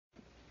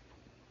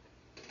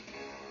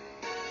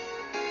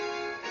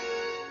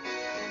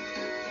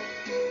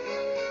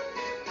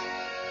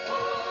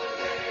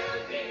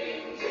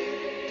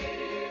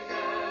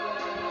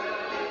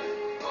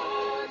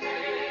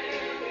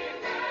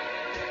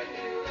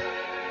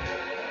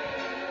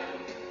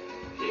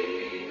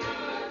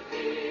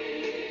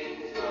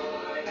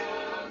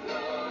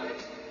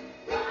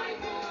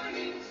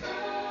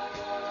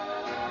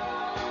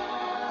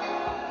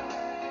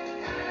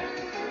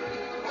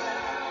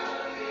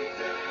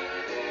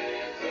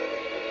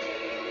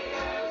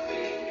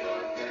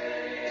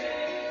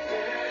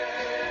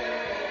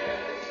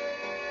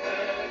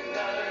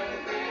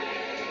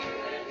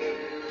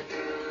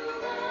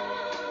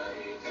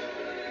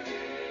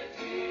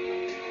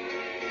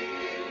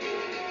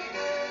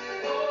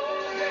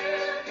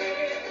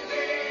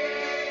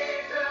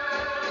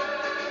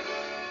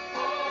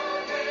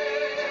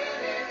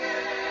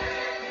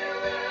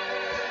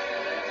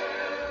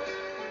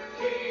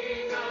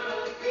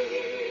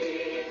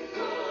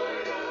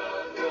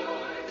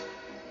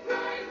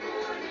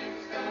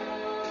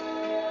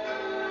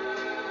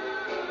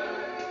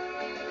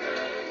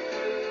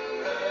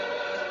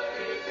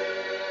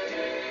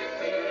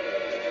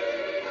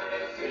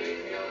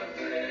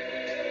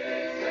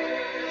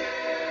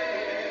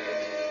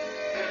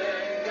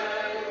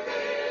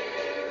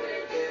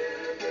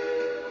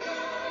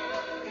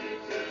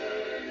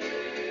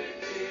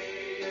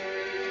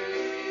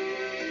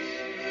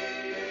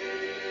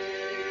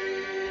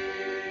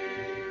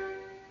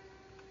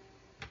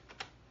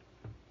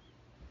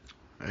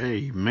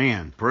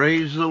Amen.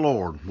 Praise the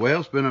Lord.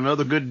 Well, it's been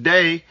another good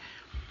day.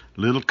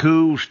 Little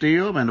cool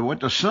still, and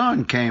the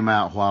sun came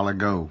out a while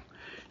ago,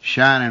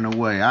 shining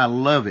away. I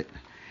love it.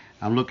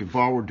 I'm looking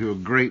forward to a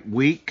great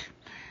week.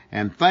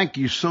 And thank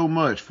you so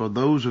much for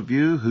those of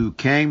you who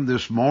came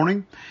this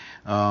morning.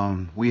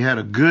 We had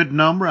a good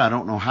number. I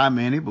don't know how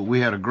many, but we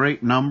had a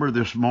great number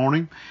this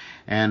morning.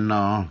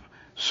 And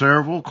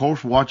several, of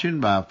course, watching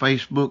by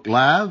Facebook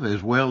Live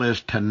as well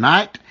as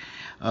tonight.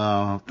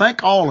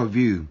 Thank all of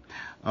you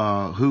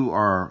who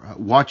are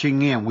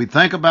watching in. We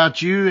think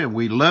about you and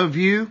we love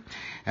you.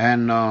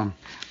 And I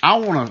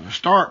want to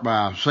start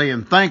by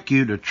saying thank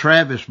you to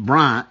Travis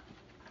Bryant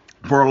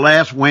for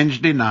last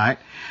Wednesday night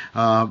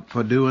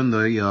for doing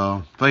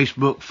the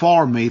Facebook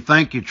for me.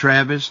 Thank you,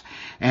 Travis.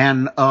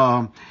 And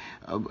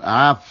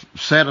I've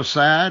set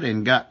aside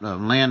and got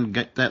Lynn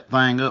get that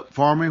thing up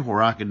for me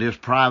where I could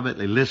just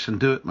privately listen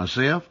to it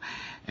myself.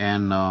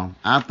 And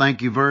I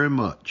thank you very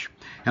much.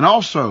 And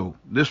also,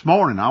 this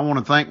morning, I want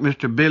to thank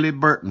Mr. Billy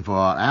Burton for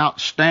an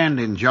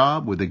outstanding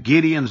job with the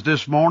Gideons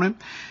this morning.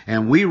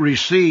 And we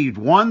received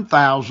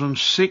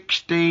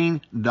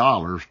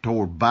 $1,016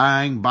 toward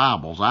buying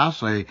Bibles. I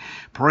say,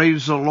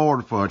 praise the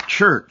Lord for a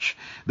church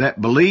that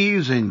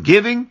believes in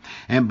giving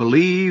and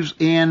believes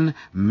in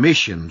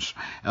missions.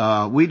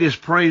 We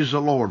just praise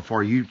the Lord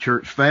for you,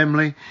 church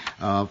family,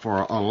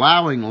 for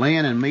allowing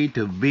Lynn and me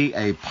to be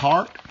a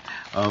part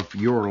of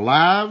your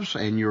lives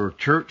and your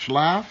church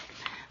life.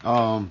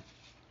 I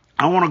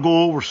want to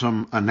go over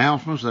some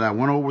announcements that I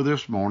went over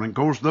this morning. Of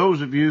course,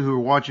 those of you who are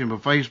watching by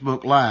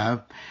Facebook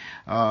Live,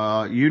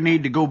 you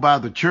need to go by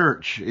the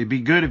church. It'd be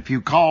good if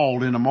you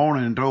called in the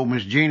morning and told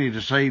Miss Jeannie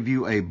to save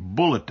you a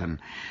bulletin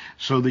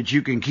so that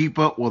you can keep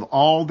up with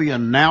all the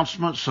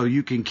announcements, so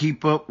you can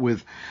keep up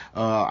with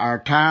our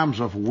times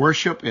of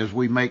worship as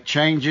we make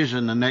changes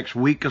in the next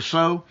week or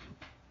so,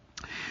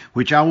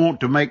 which I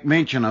want to make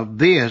mention of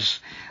this.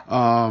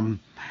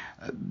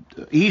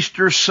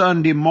 Easter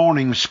Sunday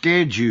morning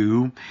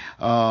schedule,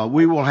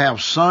 we will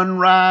have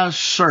sunrise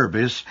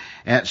service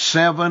at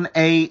 7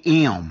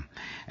 a.m.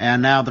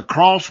 And now the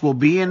cross will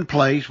be in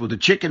place with the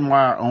chicken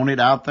wire on it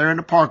out there in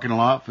the parking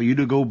lot for you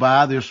to go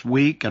by this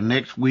week or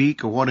next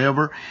week or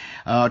whatever,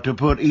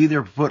 to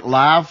either put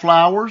live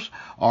flowers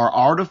or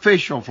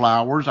artificial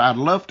flowers. I'd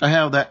love to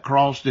have that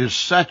cross just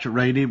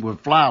saturated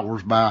with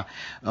flowers by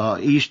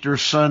Easter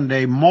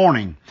Sunday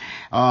morning.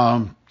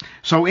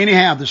 So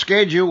anyhow, the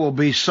schedule will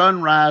be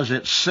sunrise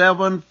at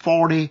 7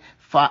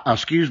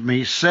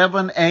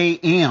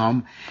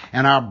 a.m.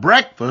 and our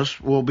breakfast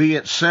will be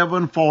at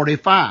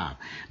 7:45.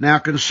 Now,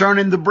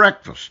 concerning the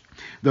breakfast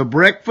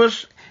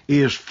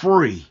is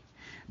free,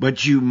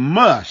 but you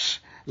must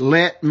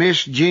let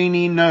Miss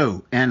Jeannie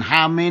know and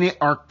how many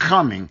are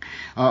coming,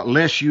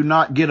 lest you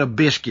not get a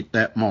biscuit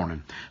that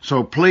morning.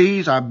 So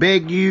please, I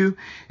beg you,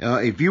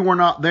 if you were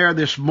not there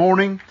this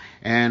morning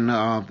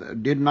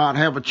and did not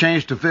have a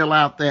chance to fill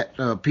out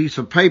that piece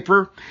of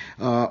paper,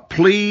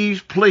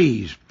 please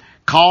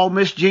call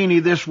Miss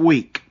Jeannie this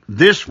week.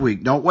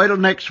 Don't wait till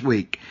next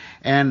week,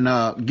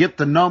 and get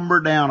the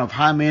number down of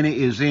how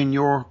many is in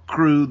your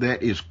crew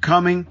that is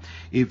coming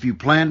if you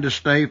plan to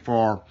stay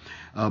for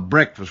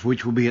breakfast,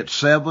 which will be at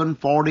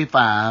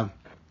 7:45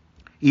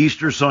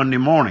 Easter Sunday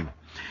morning.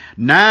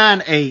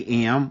 9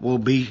 a.m. will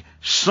be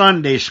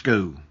Sunday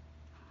school,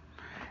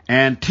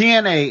 and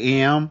 10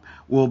 a.m.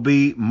 will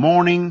be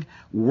morning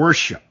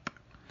worship.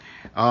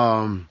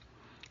 And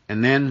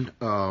then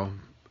our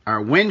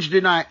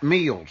Wednesday night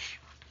meals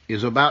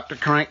is about to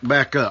crank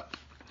back up.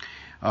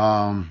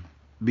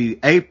 Be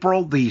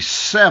April the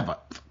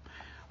 7th,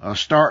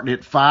 starting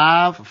at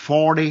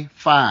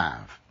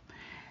 5:45.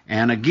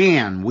 And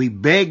again, we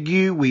beg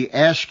you, we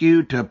ask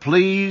you to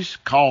please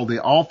call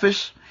the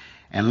office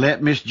and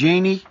let Miss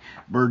Jeannie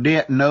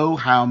Burdett know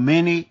how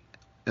many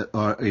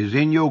is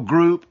in your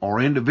group or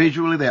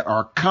individually that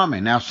are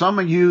coming. Now, some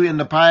of you in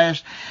the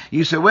past,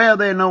 you say, well,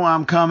 they know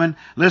I'm coming.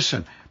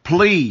 Listen,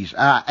 please,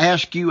 I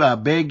ask you, I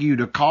beg you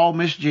to call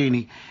Miss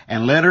Jeannie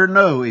and let her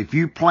know if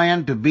you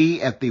plan to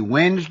be at the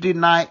Wednesday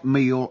night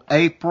meal,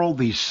 April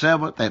the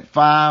 7th at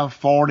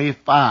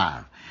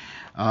 5:45.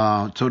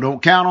 So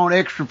don't count on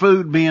extra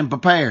food being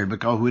prepared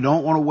because we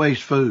don't want to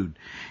waste food.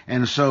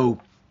 And so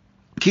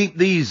keep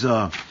these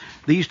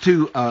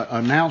two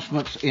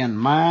announcements in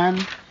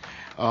mind.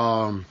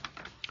 I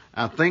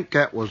think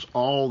that was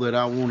all that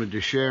I wanted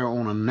to share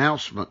on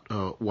announcement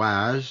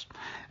wise.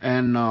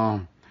 And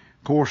of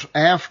course,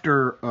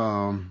 after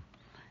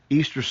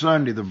Easter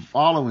Sunday, the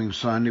following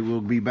Sunday,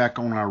 we'll be back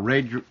on our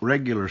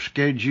regular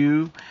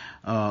schedule,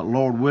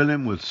 Lord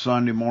willing, with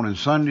Sunday morning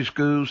Sunday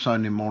school,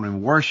 Sunday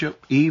morning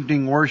worship,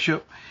 evening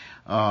worship,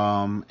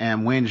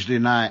 and Wednesday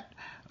night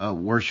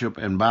worship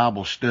and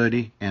Bible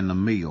study and the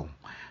meal.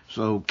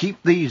 So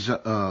keep these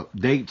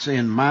dates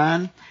in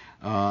mind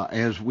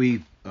as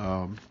we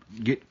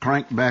get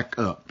cranked back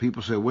up.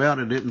 People say, well,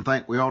 they didn't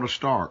think we ought to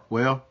start.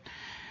 Well,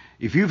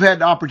 if you've had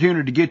the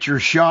opportunity to get your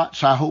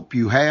shots, I hope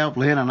you have.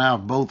 Lynn and I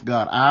have both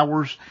got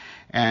ours.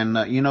 And,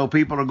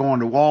 people are going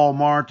to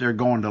Walmart, they're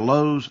going to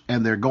Lowe's,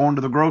 and they're going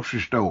to the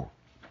grocery store.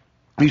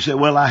 He said,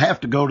 well, I have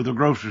to go to the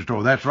grocery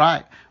store. That's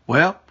right.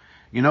 Well,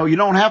 you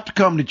don't have to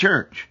come to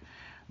church.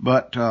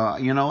 But,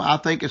 I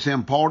think it's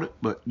important.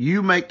 But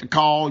you make the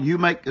call. You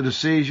make the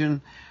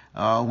decision.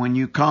 When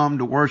you come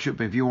to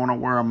worship, if you want to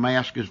wear a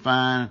mask, is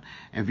fine.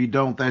 If you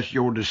don't, that's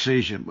your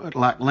decision. But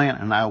like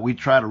Lent and I, we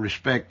try to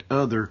respect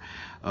other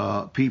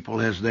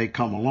people as they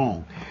come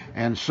along.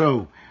 And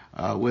so,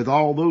 with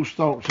all those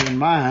thoughts in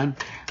mind,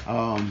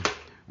 I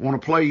want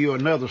to play you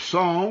another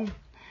song.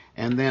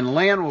 And then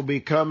Lynn will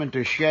be coming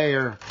to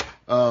share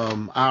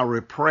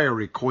our prayer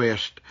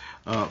request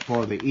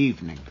for the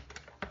evening.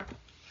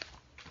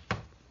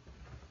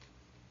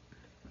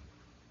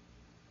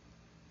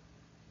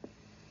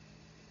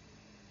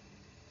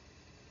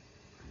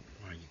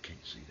 Well, you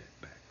can't see that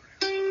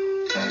background.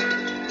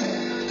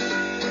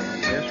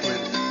 Yes,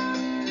 with it.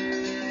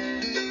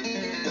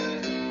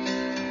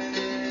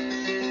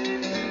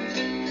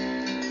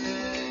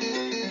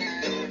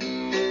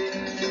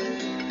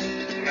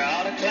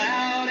 Not a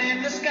cloud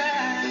in the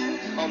sky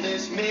on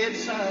this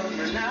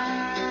midsummer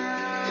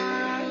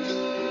night.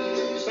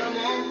 Some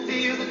won't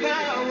feel the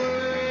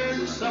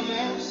power, some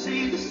won't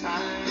see the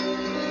signs.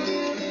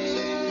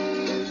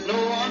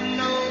 No one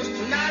knows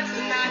tonight's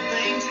the night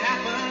things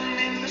happen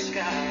in the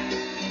sky.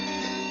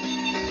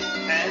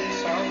 And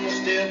some will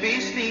still be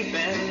sleeping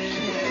when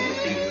the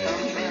thief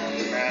comes round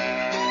the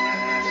night.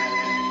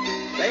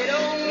 They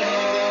don't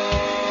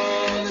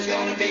know there's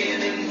gonna be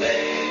an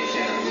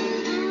invasion.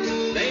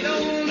 They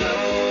don't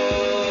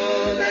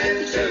know that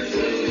the church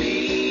will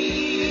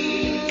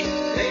leave.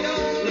 They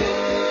don't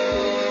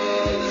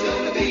know there's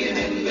gonna be an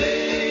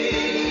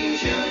invasion.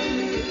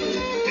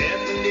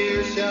 Deaf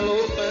ears shall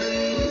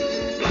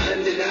open,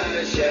 blinded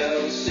eyes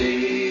shall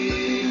see.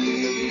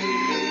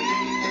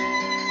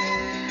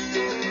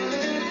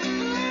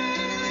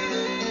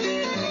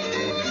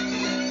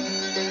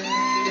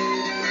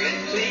 In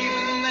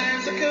Cleveland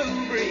there's a cool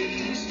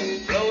breeze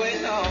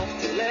blowing off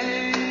the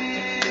lake.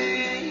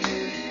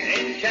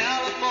 In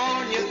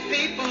California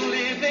people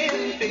live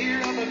in fear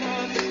of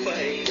another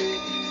quake.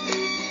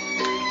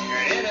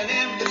 In an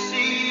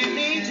embassy in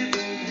Egypt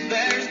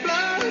there's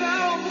blood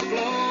on the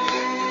floor.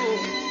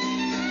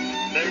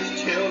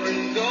 There's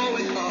children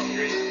going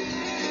hungry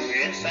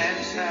in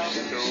San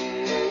Salvador.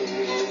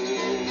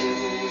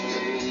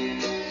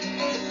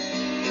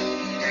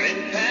 In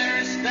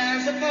Paris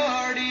there's a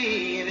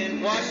party, and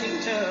in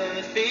Washington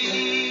a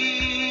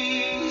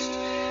feast.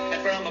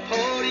 And from a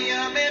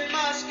podium in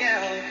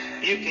Moscow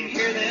you can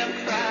hear them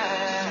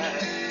cry,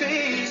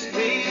 peace,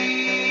 peace.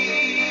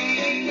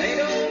 They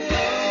don't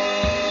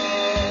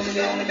know there's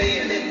gonna be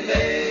an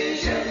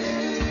invasion.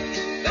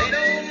 They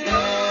don't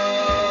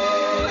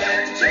know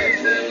that the church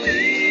will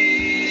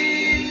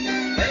leave.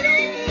 They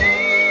don't know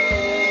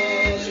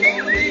there's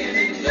gonna be an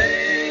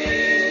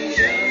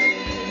invasion.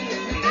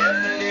 And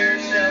deaf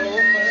ears shall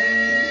open,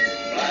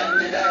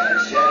 blinded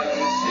eyes shall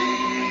see.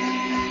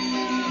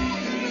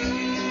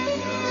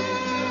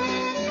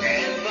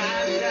 And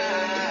blinded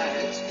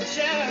eyes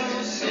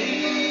shall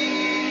see.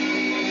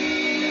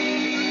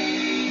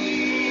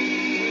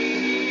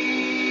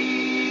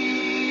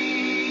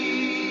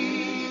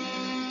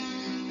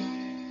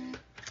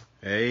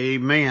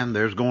 Amen.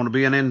 There's going to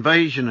be an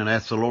invasion, and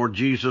that's the Lord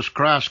Jesus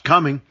Christ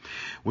coming.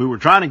 We were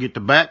trying to get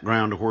the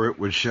background to where it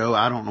would show.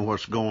 I don't know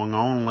what's going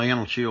on.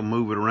 Lynn, she'll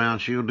move it around.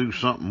 She'll do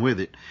something with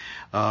it.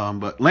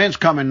 But Lynn's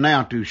coming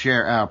now to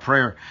share our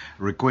prayer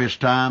request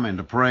time and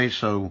to pray.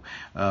 So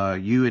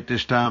you at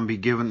this time be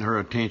giving her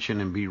attention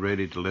and be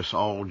ready to let's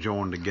all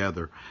join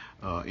together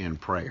in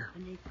prayer. I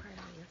need prayer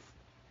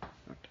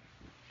list.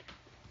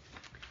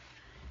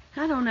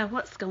 I don't know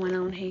what's going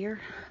on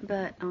here,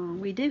 but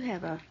we do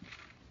have a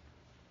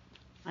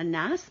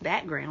nice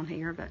background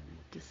here, but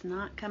just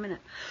not coming up.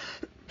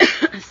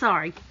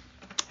 Sorry.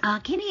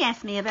 Kenny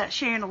asked me about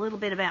sharing a little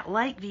bit about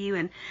Lakeview,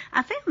 and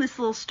I found this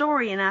little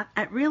story, and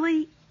it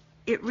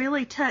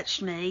really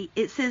touched me.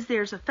 It says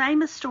there's a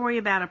famous story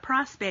about a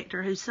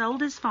prospector who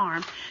sold his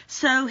farm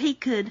so he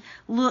could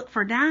look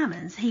for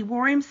diamonds. He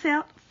wore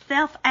himself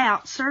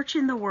out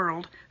searching the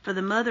world for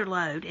the mother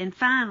lode and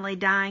finally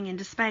dying in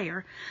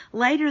despair.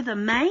 Later, the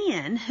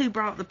man who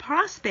bought the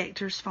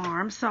prospector's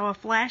farm saw a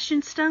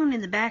flashing stone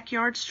in the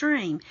backyard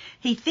stream.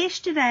 He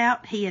fished it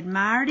out, he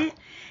admired it,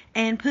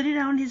 and put it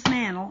on his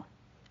mantle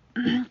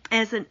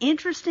as an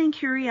interesting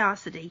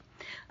curiosity.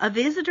 A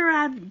visitor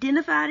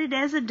identified it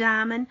as a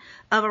diamond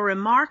of a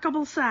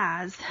remarkable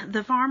size.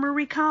 The farmer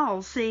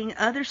recalls seeing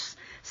other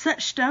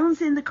such stones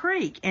in the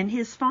creek, and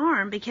his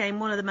farm became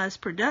one of the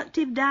most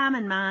productive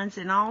diamond mines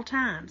in all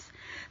times.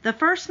 The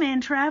first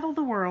man traveled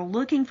the world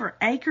looking for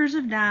acres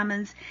of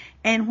diamonds,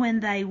 and when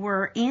they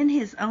were in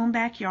his own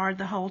backyard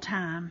the whole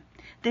time.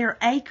 They're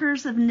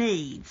acres of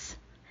needs.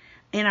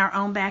 in our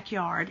own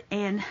backyard.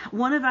 And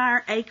one of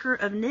our acre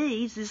of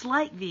needs is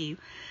Lakeview.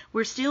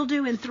 We're still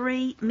doing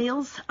 3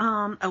 meals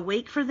a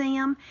week for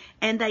them,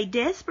 and they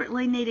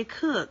desperately need a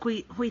cook.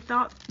 We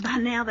thought by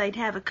now they'd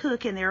have a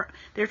cook, and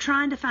they're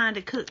trying to find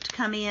a cook to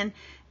come in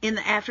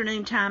the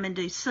afternoon time and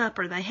do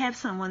supper. They have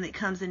someone that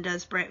comes and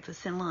does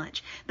breakfast and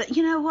lunch. But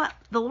you know what?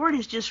 The Lord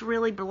is just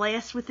really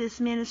blessed with this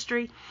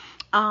ministry.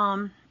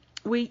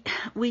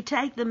 We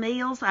take the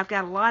meals. I've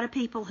got a lot of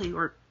people who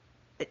are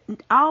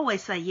I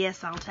always say,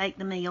 yes, I'll take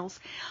the meals.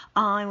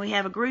 And we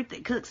have a group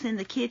that cooks in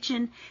the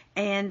kitchen,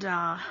 and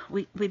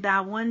we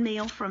buy one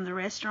meal from the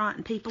restaurant,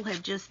 and people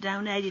have just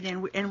donated,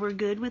 and we're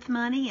good with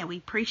money, and we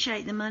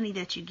appreciate the money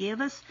that you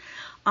give us.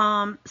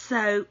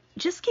 So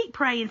just keep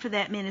praying for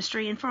that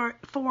ministry and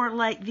for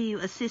Lakeview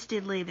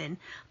Assisted Living.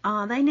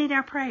 They need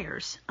our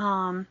prayers.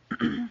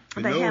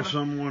 They have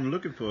someone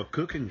looking for a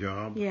cooking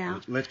job. Yeah.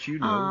 Let you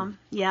know.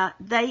 Yeah.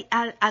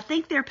 I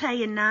think they're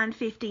paying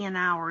 $9.50 an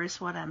hour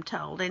is what I'm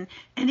told, and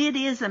it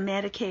is a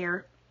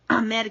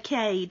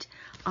Medicaid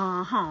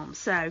home.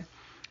 So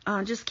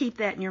just keep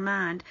that in your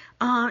mind.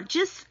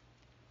 Just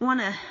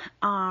want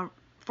to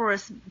for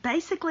us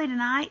basically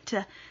tonight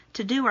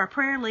to do our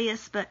prayer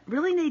list, but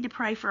really need to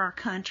pray for our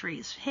country.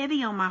 It's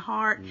heavy on my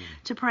heart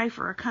to pray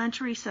for our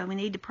country, so we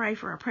need to pray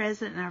for our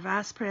president and our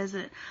vice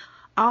president,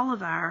 all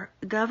of our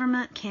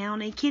government,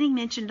 county. Kenny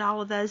mentioned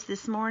all of those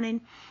this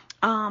morning.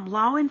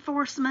 Law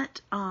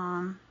enforcement,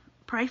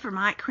 pray for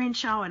Mike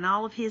Crenshaw and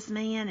all of his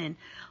men and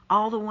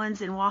all the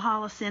ones in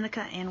Walhalla,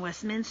 Seneca, and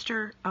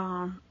Westminster.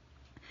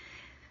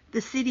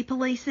 The city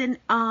policing.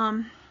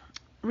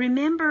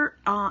 Remember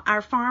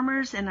our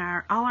farmers and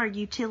all our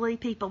utility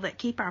people that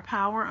keep our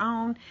power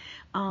on.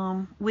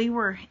 We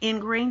were in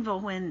Greenville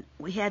when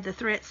we had the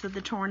threats of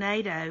the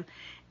tornado,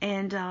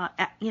 and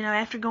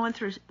after going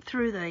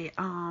through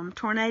the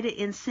tornado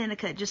in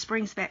Seneca, it just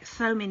brings back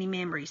so many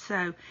memories.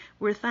 So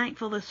we're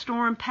thankful the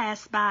storm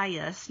passed by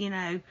us.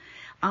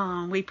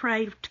 We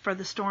prayed for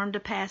the storm to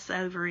pass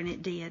over, and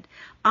it did.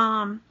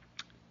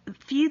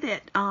 Few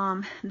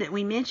that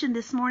we mentioned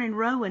this morning,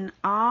 Rowan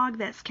Ogg,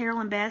 that's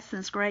Carolyn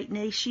Batson's great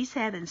niece. She's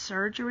having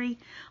surgery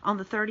on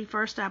the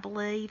 31st, I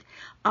believe.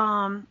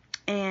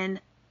 And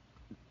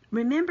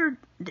remember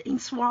Dean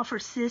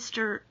Swaffer's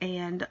sister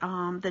and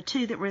the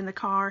two that were in the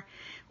car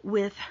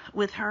with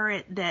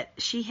her, that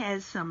she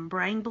has some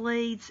brain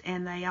bleeds,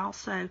 and they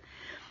also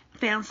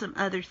found some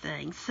other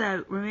things.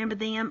 So remember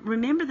them.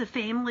 Remember the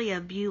family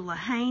of Beulah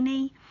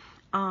Haney,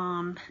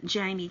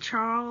 Jamie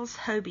Charles,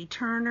 Hobie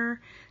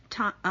Turner,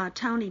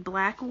 Tony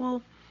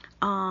Blackwell.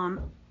 A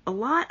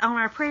lot on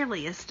our prayer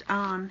list.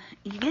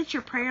 You get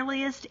your prayer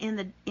list in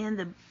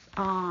the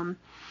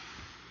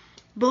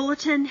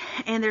bulletin,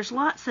 and there's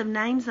lots of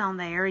names on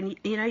there, and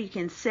you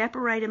can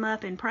separate them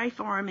up and pray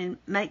for them and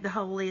make the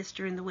whole list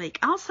during the week.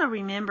 Also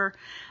remember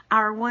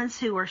our ones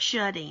who are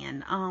shut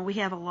in. We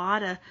have a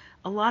lot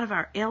of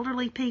our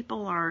elderly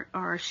people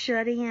are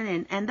shut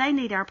in, and they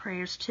need our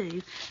prayers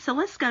too. So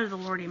let's go to the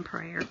Lord in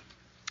prayer.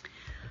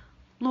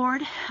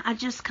 Lord, I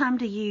just come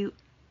to you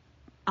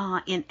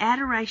in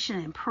adoration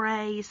and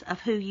praise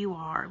of who you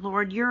are.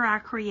 Lord, you're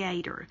our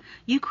creator.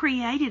 You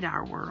created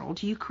our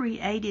world. You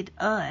created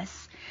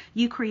us.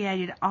 You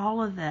created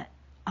all of the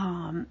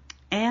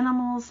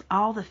animals,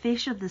 all the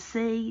fish of the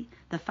sea,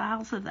 the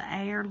fowls of the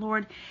air.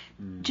 Lord,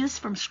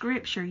 just from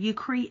Scripture, you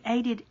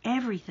created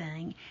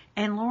everything.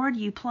 And Lord,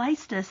 you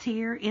placed us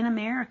here in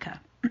America.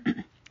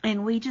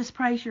 And we just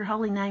praise your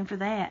holy name for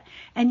that.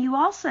 And you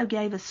also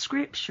gave us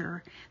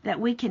Scripture that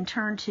we can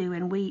turn to,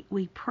 and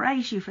we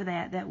praise you for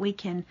that we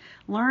can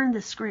learn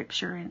the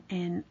Scripture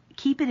and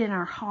keep it in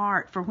our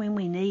heart for when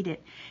we need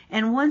it.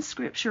 And one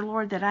Scripture,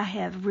 Lord, that I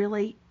have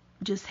really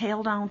just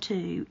held on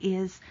to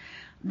is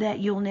that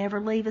you'll never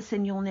leave us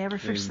and you'll never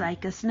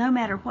forsake us. No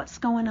matter what's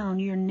going on,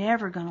 you're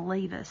never going to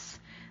leave us.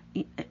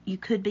 You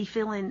could be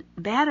feeling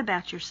bad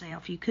about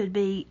yourself. You could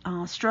be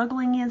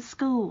struggling in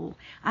school.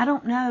 I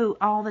don't know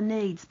all the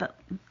needs, but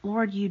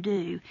Lord, you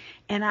do.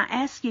 And I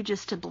ask you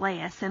just to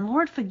bless. And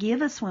Lord,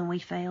 forgive us when we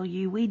fail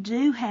you. We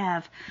do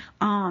have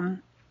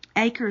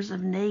acres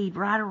of need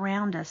right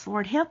around us.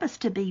 Lord, help us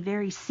to be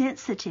very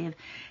sensitive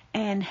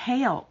and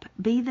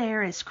be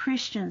there as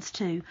Christians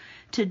to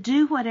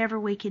do whatever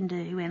we can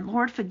do. And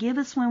Lord, forgive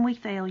us when we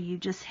fail you.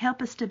 Just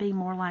help us to be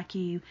more like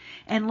you.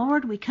 And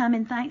Lord, we come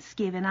in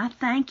thanksgiving. I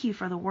thank you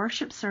for the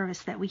worship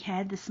service that we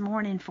had this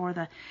morning,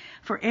 for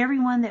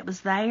everyone that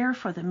was there,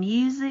 for the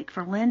music,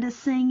 for Linda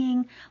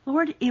singing.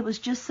 Lord, it was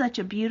just such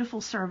a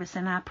beautiful service,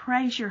 and I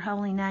praise your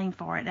holy name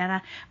for it.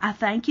 And I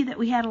thank you that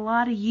we had a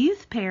lot of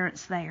youth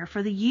parents there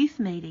for the youth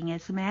meeting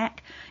as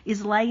Mac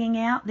is laying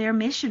out their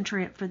mission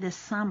trip for this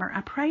summer.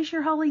 I praise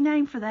your holy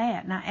name for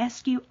that, and I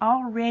ask you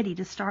already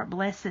to start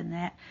blessing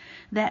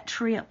that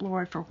trip,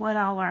 Lord, for what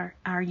all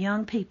our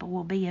young people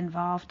will be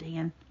involved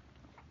in.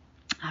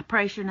 I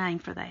praise your name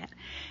for that.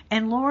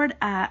 And Lord,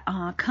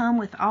 I come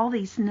with all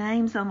these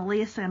names on the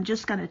list, and I'm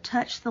just going to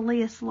touch the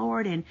list,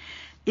 Lord, and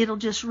it'll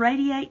just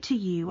radiate to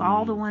you,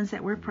 all the ones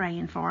that we're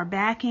praying for,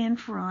 back and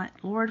front.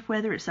 Lord,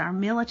 whether it's our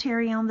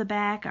military on the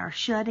back, our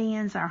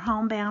shut-ins, our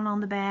homebound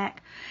on the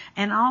back,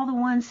 and all the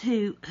ones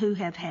who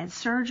have had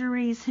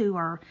surgeries, who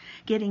are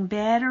getting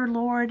better,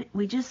 Lord,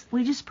 we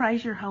just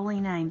praise your holy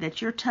name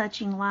that you're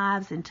touching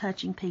lives and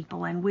touching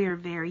people, and we're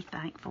very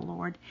thankful,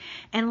 Lord.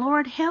 And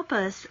Lord, help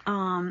us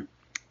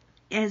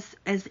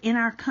as in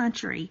our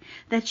country,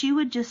 that you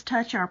would just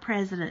touch our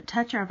president,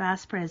 touch our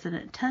vice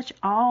president, touch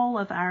all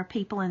of our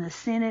people in the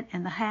Senate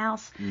and the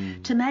House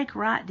to make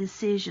right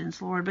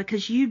decisions, Lord,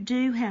 because you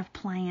do have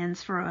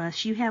plans for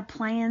us. You have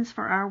plans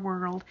for our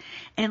world.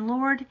 And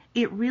Lord,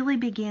 it really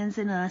begins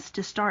in us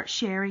to start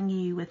sharing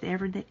you with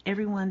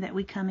everyone that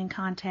we come in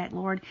contact,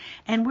 Lord.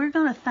 And we're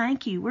going to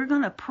thank you. We're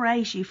going to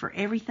praise you for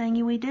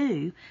everything we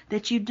do,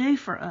 that you do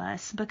for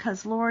us,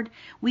 because, Lord,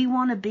 we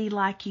want to be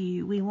like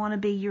you. We want to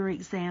be your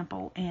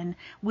example. And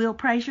we'll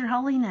praise your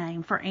holy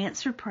name for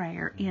answered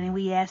prayer. And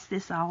we ask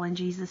this all in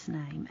Jesus'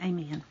 name.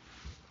 Amen.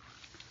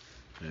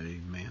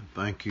 Amen.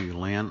 Thank you,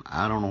 Lynn.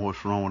 I don't know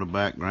what's wrong with the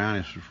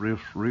background. It's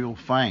real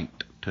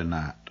faint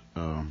tonight.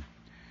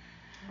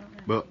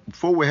 But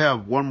before we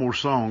have one more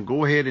song,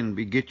 go ahead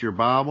and get your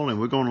Bible, and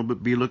we're going to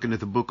be looking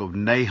at the book of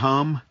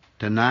Nahum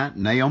tonight.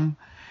 Nahum.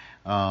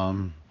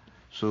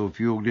 So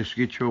if you'll just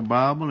get your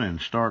Bible and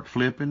start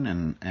flipping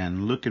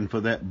and looking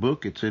for that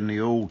book, it's in the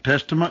Old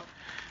Testament.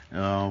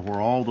 Where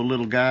all the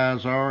little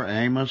guys are,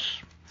 Amos,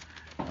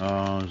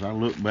 as I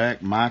look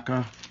back,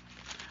 Micah,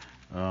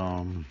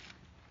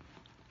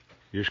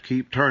 just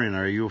keep turning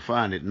there, you'll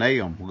find it.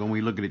 Nahum, we're going to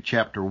be looking at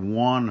chapter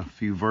 1, a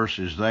few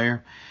verses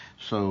there.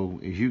 So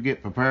as you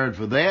get prepared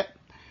for that,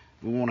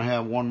 we want to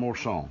have one more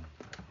song.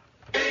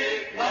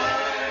 Take my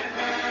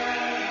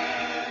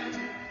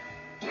hand,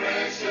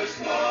 precious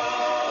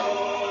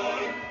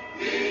Lord,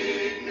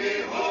 lead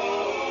me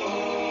home.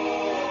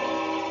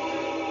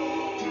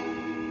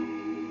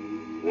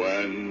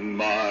 When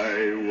my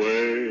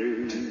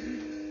way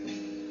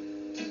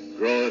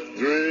groweth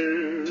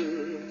drear,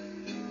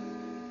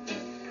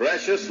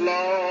 precious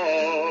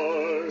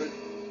Lord,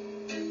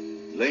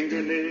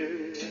 linger near.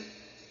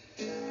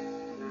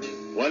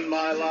 When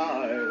my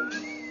life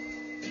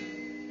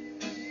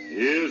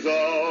is almost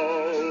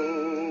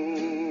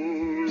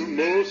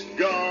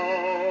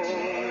gone,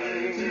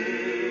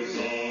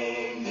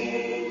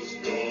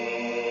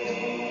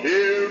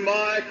 hear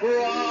my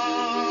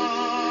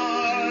cry,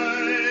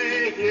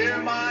 hear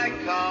my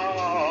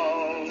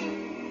call,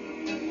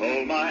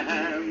 hold my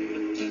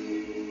hand,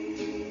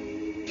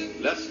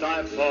 lest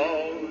I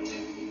fall.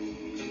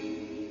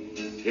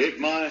 Take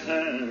my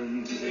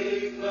hand,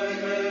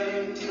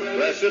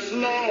 precious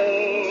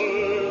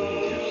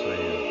Lord,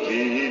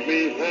 lead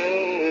me home.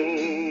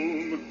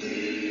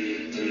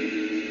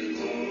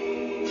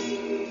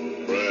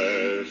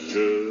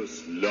 Precious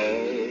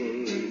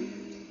Lord,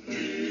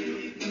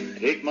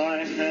 take my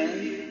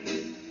hand,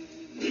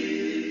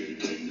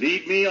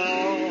 lead me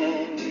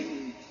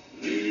on,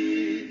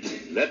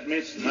 let me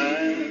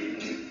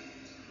stand.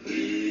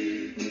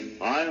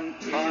 I am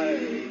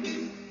tired,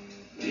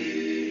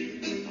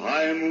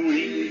 I am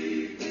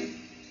weak,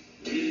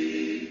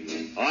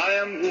 I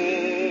am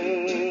worn.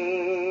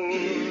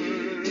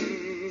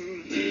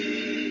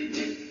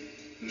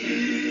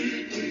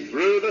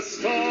 Through the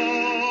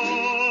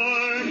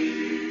storm,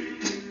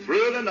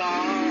 through the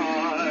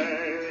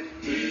night,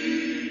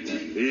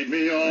 lead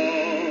me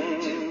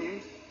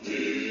on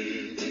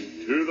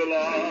to the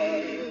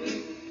light.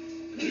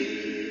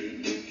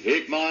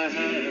 Take my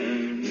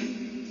hand,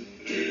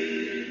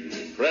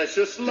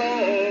 precious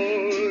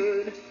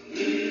Lord,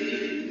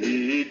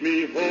 lead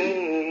me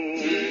home.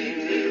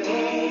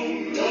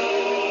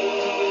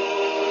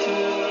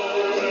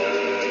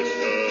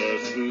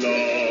 Precious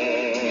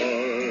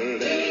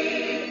Lord,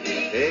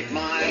 take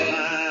my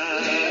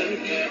hand,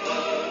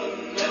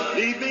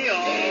 lead me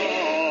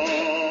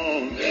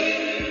on,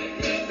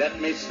 let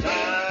me stand.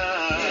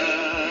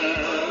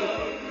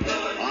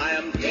 I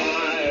am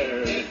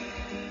tired,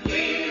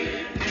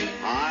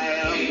 I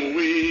am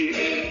weak,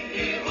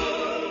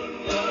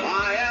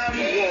 I am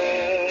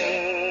worn.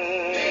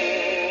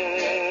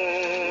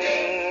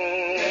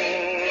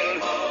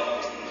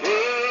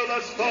 Through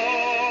the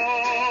storm,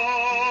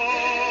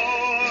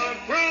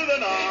 through the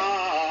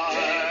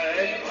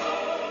night,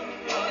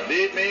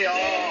 lead me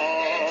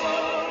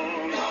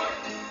on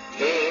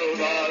to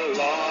the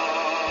light.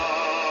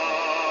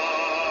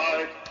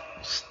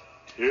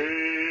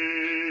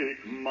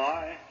 Take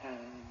my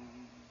hand,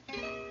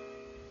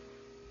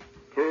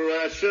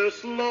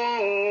 precious Lord,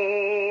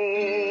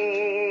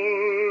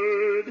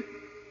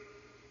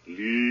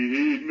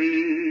 lead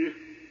me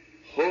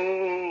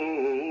home.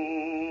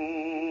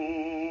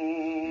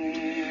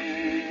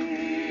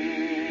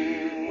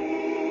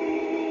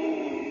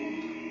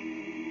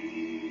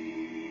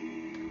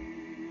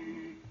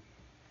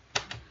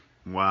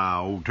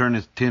 Wow, old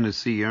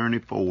Tennessee Ernie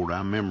Ford. I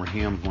remember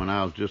him when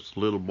I was just a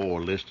little boy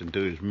listening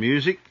to his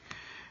music.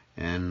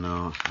 And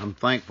I'm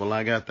thankful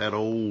I got that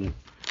old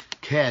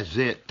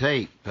cassette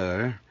tape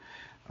there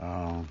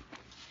to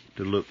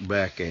look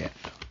back at.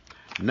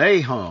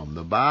 Nahum,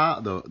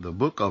 the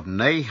book of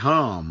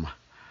Nahum,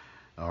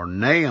 or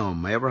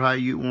Nahum, ever how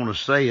you want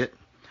to say it.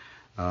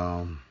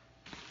 I'm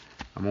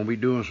going to be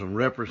doing some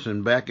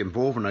referencing back and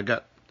forth, and I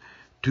got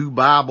two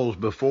Bibles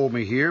before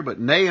me here. But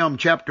Nahum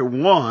chapter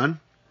 1,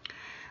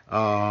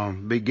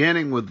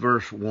 beginning with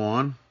verse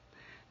 1,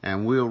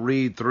 and we'll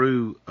read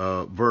through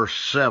verse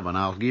 7.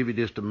 I'll give you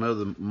just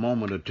another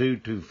moment or two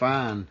to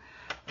find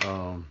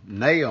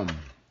Nahum.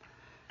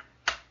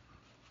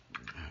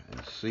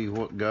 Let's see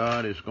what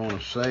God is going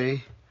to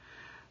say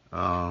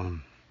to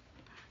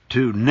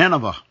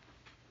Nineveh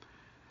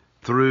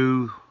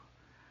through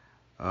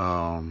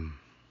Nahum.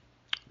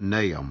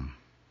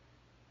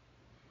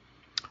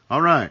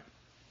 All right.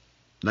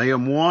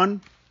 Nahum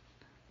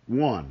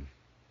 1:1.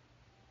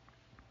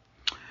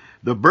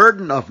 The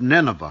burden of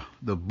Nineveh,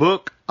 the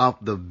book of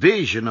the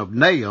vision of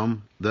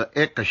Nahum the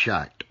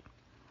Ekashite.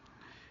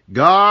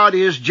 God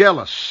is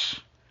jealous,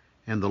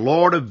 and the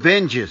Lord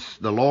avengeth.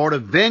 The Lord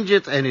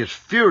avengeth and is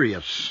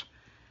furious.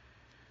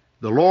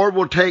 The Lord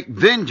will take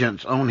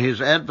vengeance on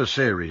his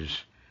adversaries,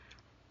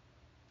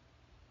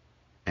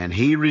 and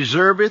he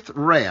reserveth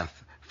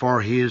wrath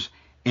for his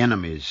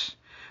enemies.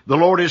 The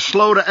Lord is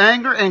slow to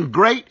anger and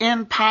great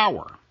in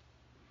power,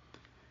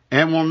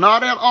 and will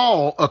not at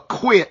all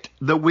acquit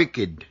the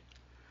wicked.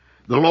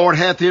 The Lord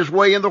hath his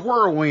way in the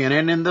whirlwind,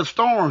 and in the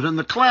storms, and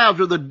the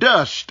clouds are the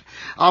dust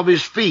of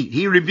his feet.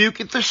 He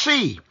rebuketh the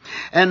sea,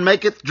 and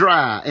maketh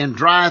dry, and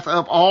drieth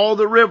up all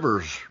the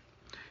rivers.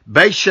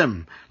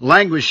 Bashan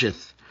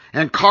languisheth,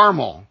 and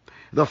Carmel,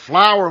 the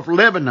flower of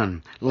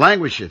Lebanon,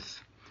 languisheth.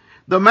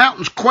 The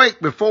mountains quake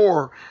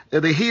before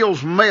the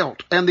hills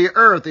melt, and the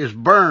earth is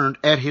burned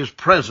at his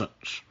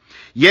presence.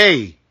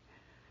 Yea,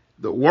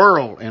 the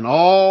world and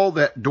all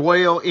that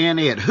dwell in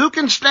it. Who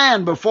can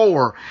stand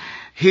before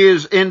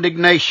his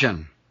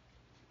indignation?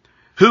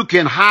 Who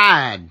can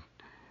hide?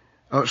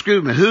 Who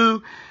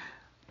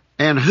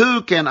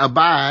can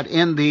abide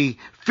in the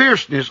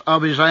fierceness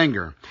of his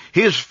anger?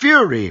 His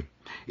fury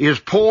is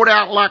poured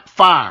out like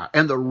fire,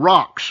 and the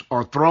rocks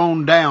are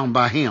thrown down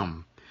by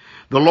him.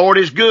 The Lord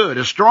is good,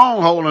 a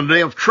stronghold in the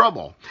day of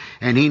trouble,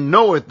 and he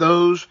knoweth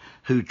those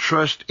who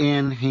trust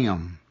in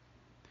him.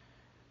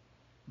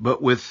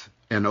 But with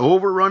an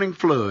overrunning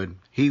flood,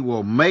 he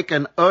will make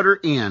an utter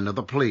end of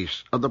the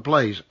place,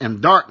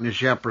 and darkness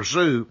shall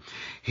pursue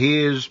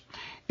his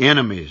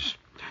enemies.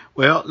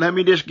 Well, let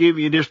me just give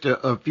you just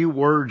a few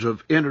words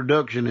of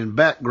introduction and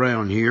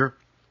background here.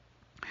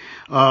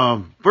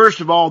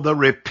 First of all, the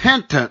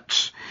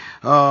repentance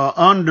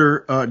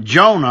under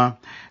Jonah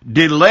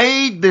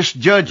delayed this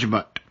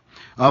judgment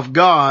of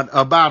God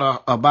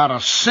about a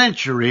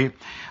century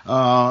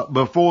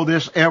before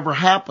this ever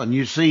happened.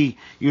 You see,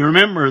 you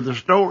remember the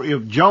story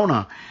of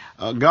Jonah.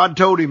 God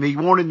told him he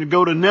wanted to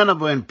go to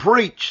Nineveh and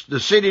preach. The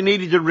city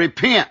needed to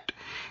repent,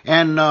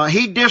 and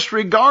he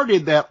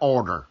disregarded that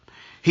order.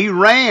 He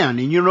ran,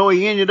 and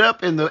he ended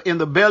up in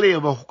the belly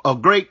of a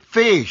great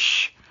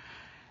fish.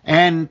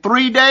 And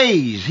 3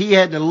 days he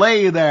had to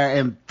lay there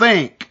and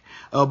think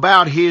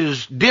about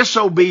his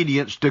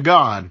disobedience to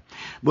God.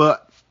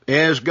 But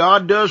as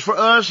God does for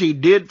us, he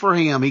did for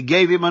him. He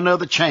gave him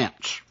another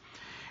chance.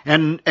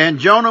 And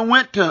Jonah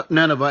went to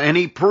Nineveh and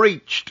he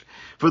preached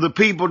for the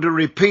people to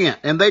repent.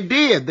 And they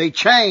did. They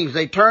changed.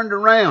 They turned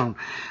around.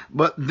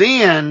 But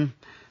then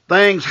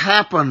things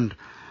happened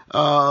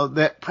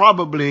that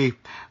probably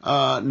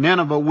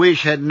Nineveh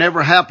wished had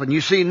never happened.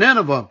 You see,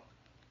 Nineveh,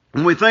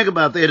 when we think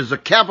about that, is the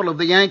capital of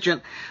the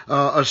ancient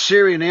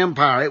Assyrian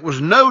Empire. It was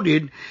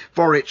noted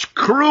for its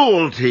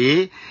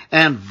cruelty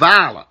and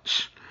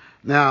violence.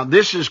 Now,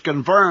 this is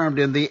confirmed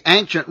in the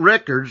ancient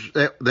records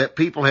that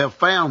people have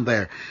found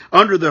there.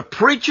 Under the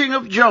preaching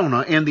of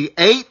Jonah in the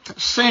 8th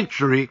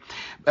century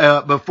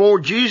before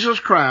Jesus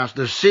Christ,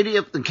 the city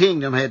of the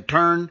kingdom had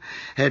turned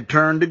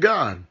to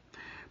God.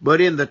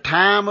 But in the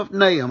time of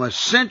Nahum, a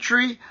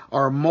century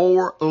or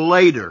more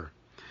later,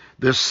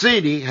 the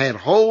city had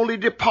wholly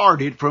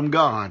departed from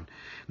God.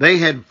 They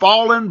had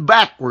fallen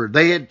backward.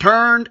 They had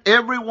turned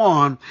every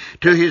one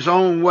to his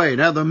own way.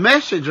 Now, the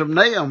message of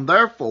Nahum,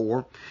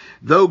 therefore,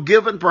 though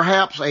given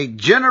perhaps a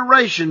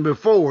generation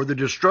before the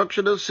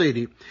destruction of the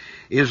city,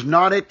 is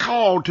not a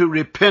call to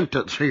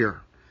repentance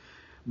here,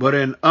 but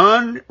an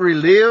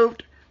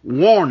unrelieved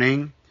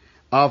warning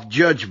of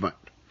judgment.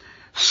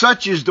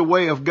 Such is the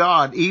way of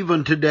God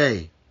even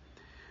today.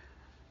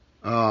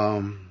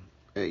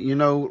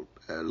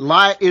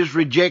 Light is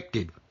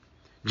rejected.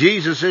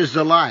 Jesus is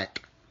the light.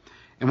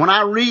 And when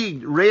I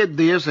read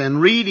this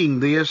and reading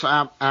this,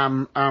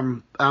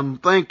 I'm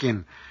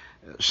thinking,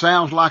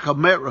 sounds like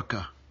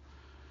America.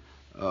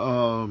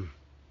 To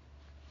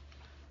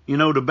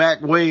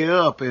back way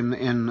up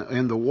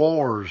in the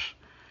wars,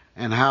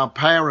 and how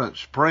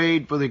parents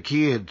prayed for the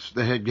kids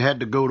that had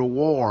to go to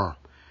war.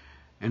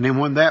 And then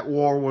when that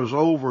war was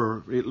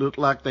over, it looked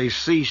like they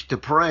ceased to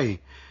pray.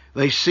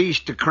 They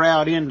ceased to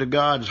crowd into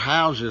God's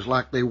houses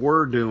like they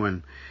were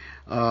doing.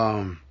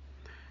 The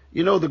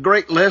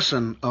great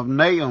lesson of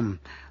Nahum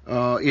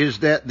is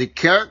that the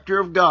character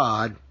of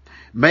God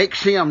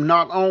makes him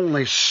not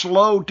only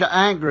slow to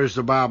anger, as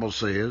the Bible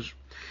says,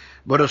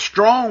 but a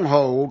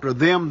stronghold to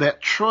them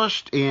that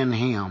trust in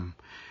him.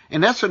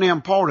 And that's an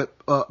important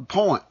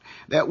point,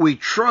 that we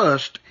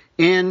trust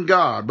in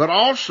God, but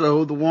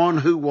also the one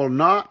who will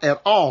not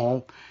at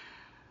all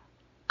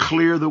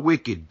clear the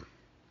wicked.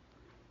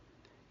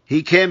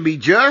 He can be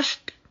just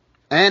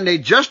and a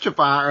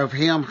justifier of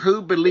him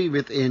who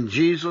believeth in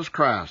Jesus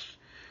Christ.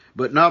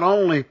 But not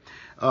only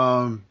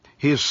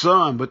his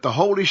Son, but the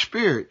Holy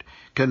Spirit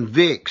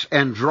convicts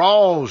and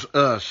draws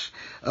us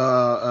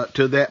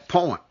to that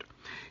point.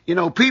 You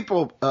know,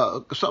 people,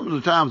 some of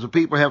the times the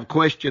people have a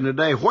question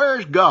today,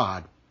 where's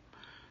God?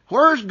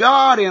 Where's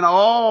God in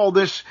all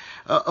this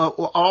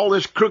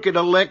crooked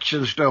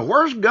election stuff?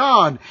 Where's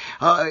God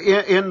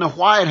in the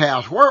White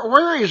House?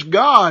 Where is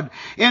God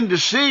in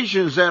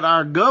decisions that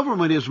our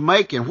government is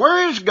making?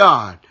 Where is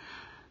God?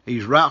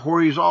 He's right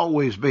where he's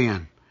always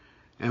been.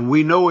 And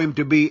we know him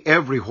to be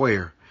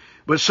everywhere.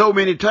 But so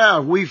many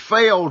times we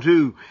fail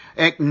to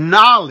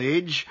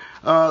acknowledge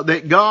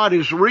that God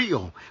is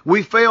real.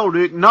 We fail to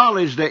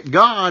acknowledge that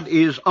God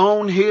is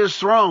on his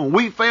throne.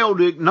 We fail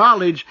to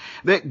acknowledge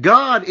that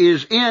God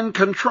is in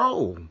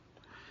control.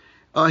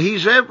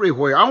 He's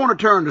everywhere. I want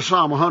to turn to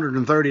Psalm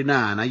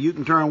 139. Now, you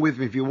can turn with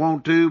me if you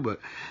want to, but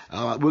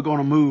we're going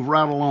to move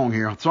right along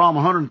here. Psalm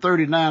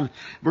 139,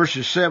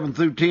 verses 7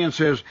 through 10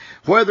 says,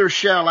 "Whither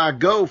shall I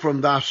go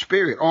from thy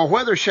spirit, or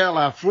whither shall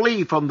I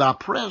flee from thy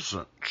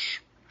presence?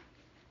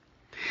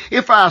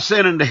 If I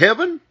ascend into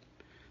heaven,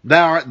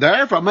 thou art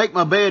there. If I make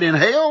my bed in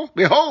hell,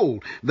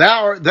 behold,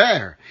 thou art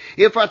there.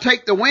 If I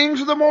take the wings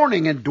of the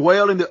morning and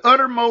dwell in the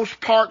uttermost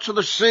parts of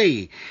the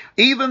sea,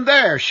 even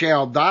there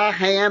shall thy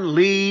hand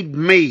lead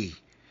me,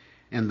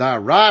 and thy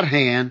right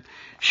hand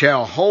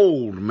shall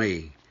hold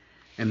me."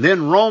 And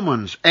then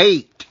Romans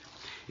 8.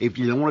 If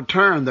you want to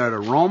turn there to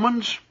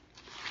Romans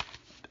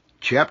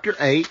chapter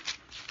 8,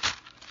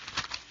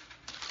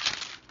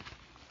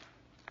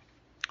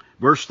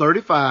 verse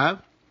 35.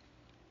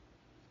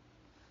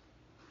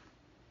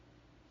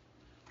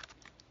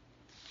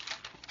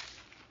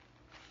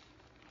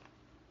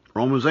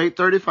 Romans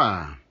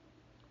 8:35.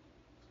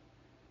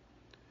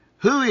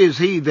 "Who is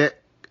he that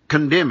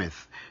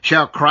condemneth?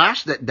 Shall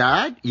Christ that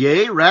died,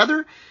 yea,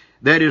 rather,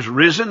 that is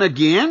risen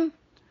again?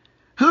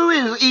 Who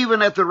is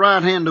even at the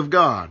right hand of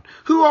God?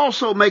 Who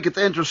also maketh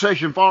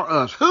intercession for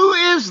us?" Who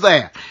is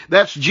that?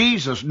 That's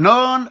Jesus,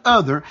 none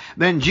other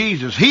than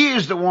Jesus. He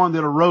is the one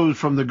that arose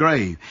from the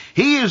grave.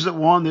 He is the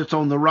one that's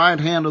on the right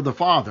hand of the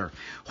Father.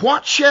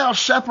 What shall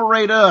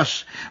separate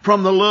us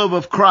from the love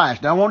of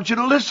Christ? Now, I want you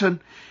to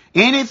listen.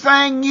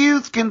 Anything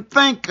you can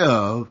think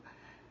of,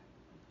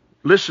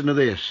 listen to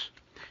this.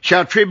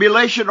 "Shall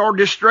tribulation or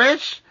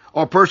distress,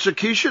 or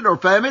persecution, or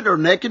famine, or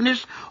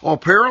nakedness, or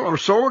peril, or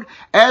sword,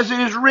 as it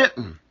is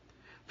written,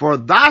 for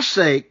thy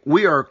sake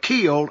we are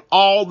killed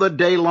all the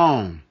day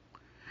long.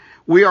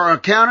 We are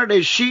accounted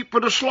as sheep for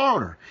the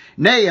slaughter.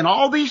 Nay, in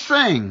all these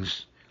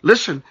things,"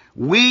 listen,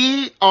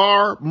 "we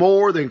are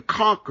more than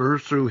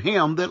conquerors through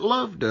him that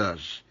loved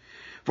us.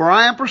 For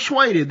I am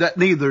persuaded that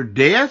neither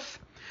death,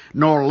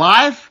 nor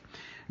life,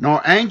 nor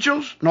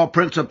angels, nor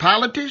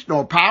principalities,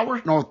 nor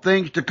powers, nor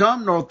things to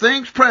come, nor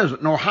things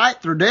present, nor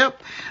height nor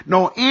depth,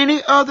 nor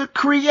any other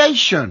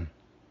creation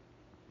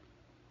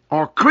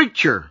or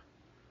creature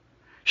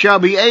shall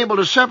be able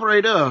to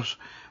separate us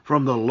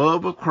from the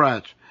love of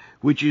Christ,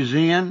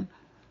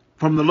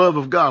 from the love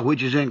of God,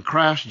 which is in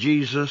Christ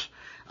Jesus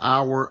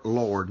our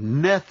Lord."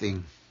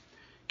 Nothing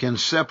can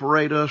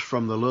separate us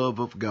from the love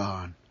of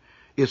God.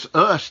 It's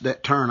us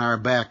that turn our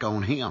back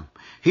on him.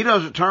 He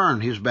doesn't turn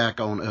his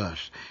back on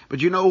us.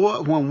 But you know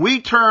what? When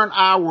we turn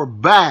our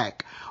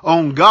back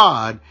on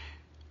God,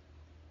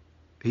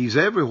 he's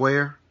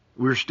everywhere.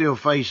 We're still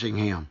facing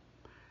him.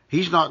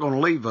 He's not going to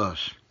leave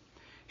us.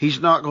 He's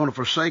not going to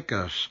forsake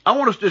us. I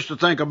want us just to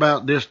think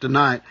about this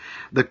tonight.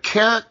 The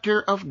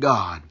character of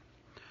God.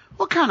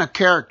 What kind of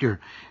character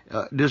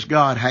does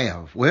God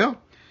have? Well,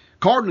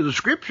 according to the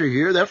scripture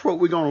here, that's what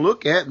we're going to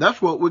look at. And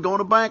that's what we're going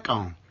to bank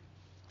on.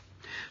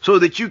 So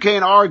that you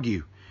can't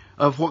argue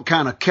of what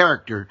kind of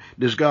character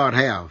does God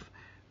have.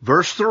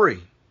 Verse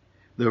 3,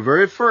 the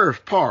very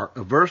first part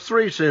of verse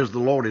 3 says the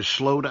Lord is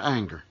slow to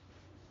anger.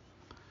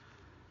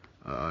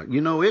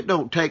 It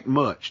don't take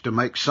much to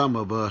make some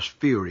of us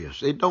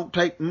furious. It don't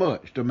take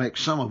much to make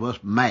some of us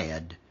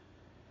mad.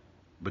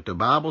 But the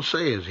Bible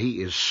says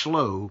he is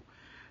slow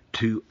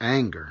to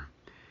anger.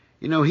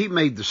 He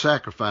made the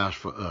sacrifice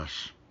for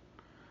us.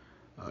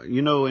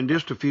 In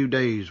just a few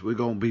days we're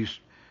going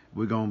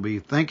to be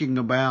thinking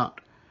about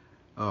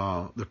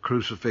the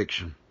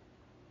crucifixion.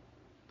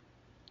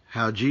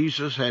 How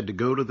Jesus had to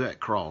go to that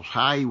cross.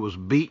 How he was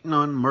beaten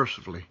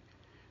unmercifully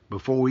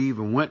before he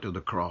even went to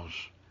the cross.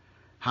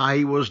 How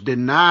he was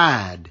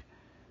denied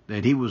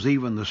that he was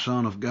even the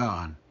Son of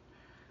God.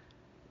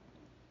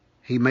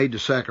 He made the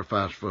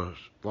sacrifice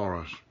for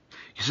us.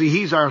 You see,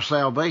 he's our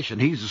salvation.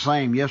 He's the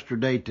same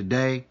yesterday,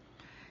 today,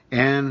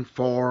 and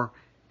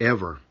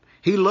forever.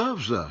 He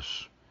loves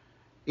us.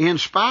 in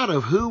spite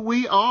of who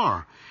we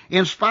are,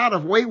 in spite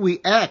of the way we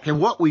act and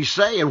what we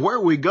say and where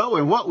we go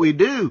and what we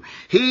do.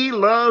 He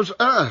loves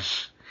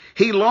us.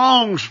 He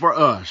longs for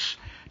us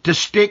to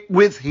stick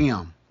with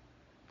him.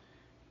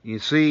 You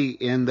see,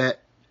 in that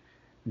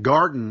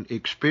garden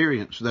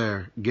experience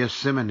there,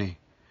 Gethsemane,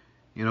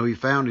 he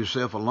found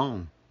himself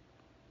alone,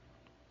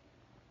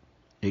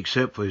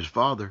 except for his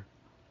Father.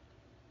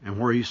 And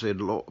where he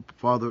said, Lord,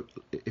 Father,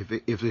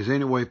 if there's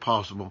any way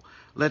possible,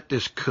 let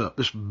this cup,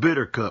 this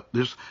bitter cup,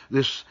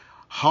 this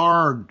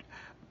hard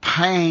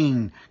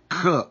pain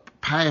cup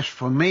pass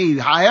from me.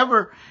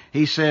 However,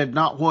 he said,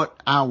 not what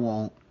I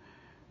want,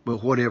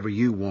 but whatever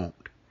you want.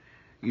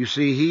 You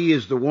see, he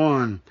is the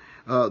one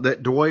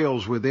that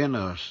dwells within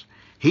us.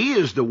 He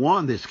is the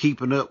one that's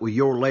keeping up with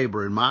your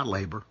labor and my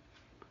labor.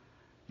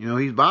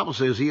 His Bible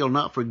says he'll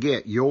not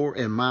forget your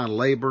and my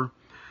labor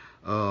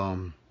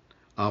of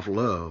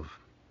love.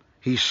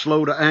 He's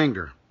slow to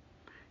anger.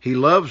 He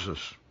loves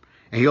us,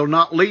 and he'll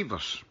not leave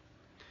us.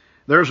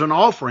 There's an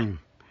offering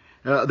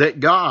that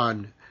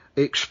God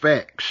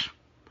expects.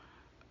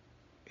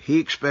 He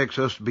expects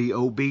us to be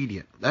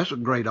obedient. That's a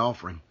great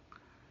offering,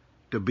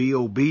 to be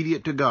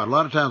obedient to God. A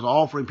lot of times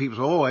offering, people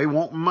say, oh, they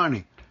want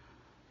money.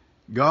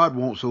 God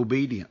wants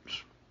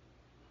obedience.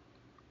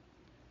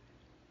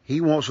 He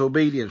wants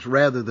obedience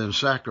rather than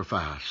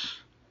sacrifice.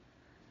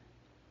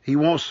 He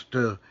wants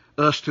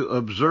us to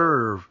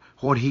observe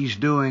what he's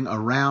doing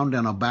around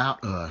and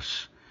about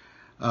us.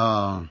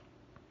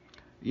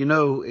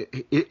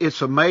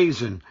 It's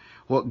amazing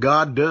what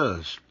God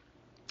does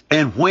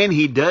and when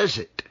he does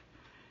it.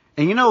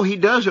 And he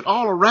does it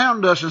all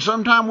around us, and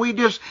sometimes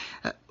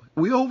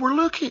we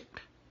overlook it.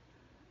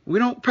 We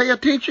don't pay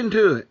attention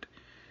to it.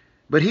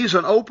 But he's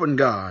an open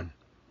God.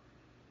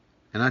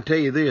 And I tell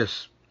you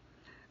this,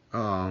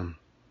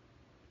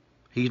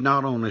 he's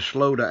not only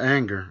slow to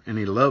anger, and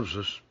he loves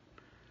us,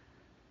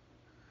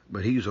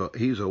 but he's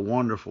a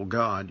wonderful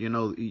God.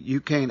 You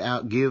can't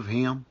outgive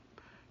him.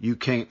 You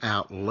can't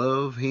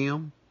outlove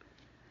him.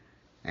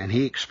 And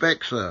he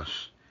expects us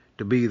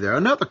to be there.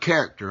 Another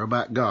character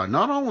about God.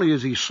 Not only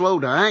is he slow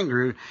to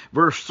anger,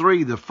 verse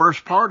 3, the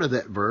first part of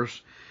that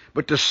verse,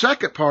 but the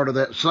second part of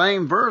that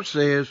same verse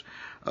says,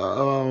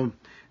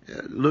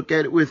 look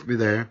at it with me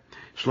there,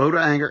 slow to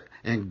anger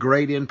and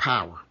great in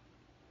power.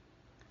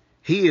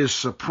 He is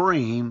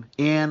supreme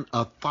in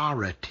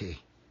authority.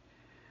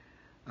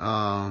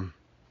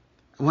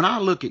 When I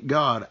look at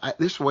God,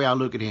 this is the way I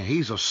look at him.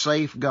 He's a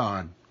safe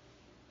God.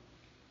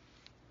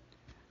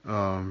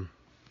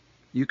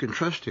 You can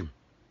trust him.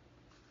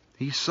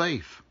 He's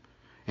safe.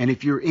 And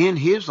if you're in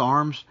his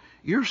arms,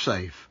 you're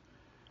safe.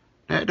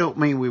 That don't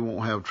mean we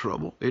won't have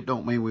trouble. It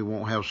don't mean we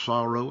won't have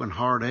sorrow and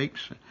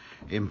heartaches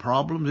and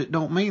problems. It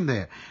don't mean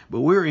that.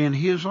 But we're in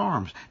his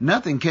arms.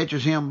 Nothing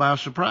catches him by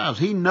surprise.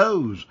 He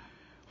knows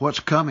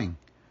what's coming.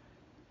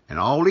 And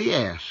all he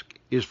asks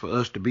is for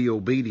us to be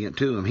obedient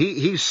to him.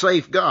 He's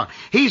safe God.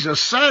 He's a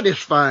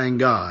satisfying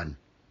God.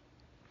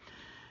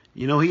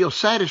 He'll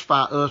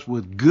satisfy us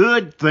with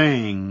good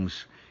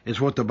things,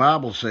 is what the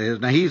Bible says.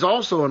 Now, he's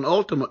also an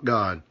ultimate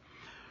God.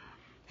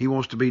 He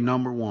wants to be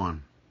number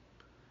one.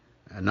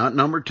 And not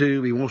number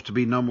two. He wants to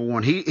be number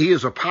one. He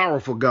is a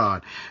powerful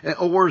God.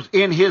 Or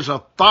in his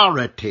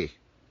authority.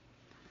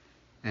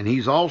 And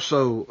he's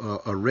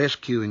also a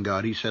rescuing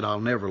God. He said,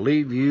 I'll never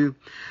leave you,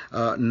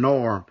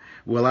 nor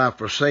will I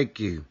forsake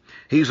you.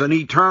 He's an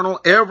eternal,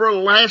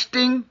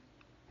 everlasting,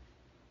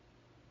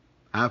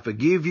 I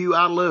forgive you,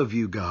 I love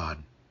you, God.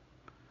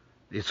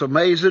 It's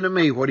amazing to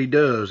me what he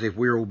does if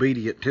we're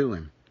obedient to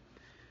him.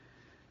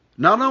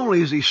 Not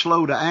only is he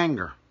slow to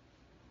anger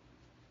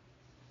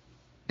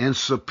and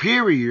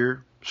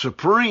supreme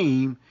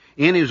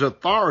in his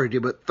authority,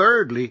 but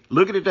thirdly,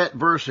 look at that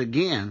verse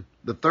again,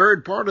 the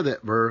third part of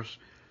that verse,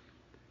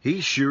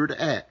 he's sure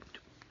to act.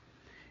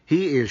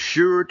 He is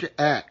sure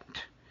to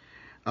act.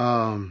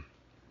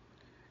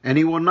 And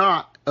he will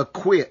not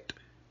acquit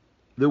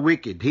the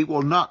wicked. He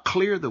will not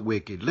clear the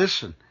wicked.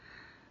 Listen,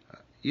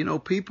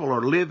 people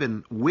are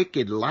living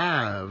wicked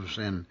lives,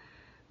 and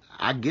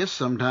I guess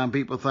sometimes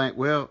people think,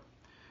 well,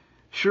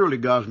 surely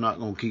God's not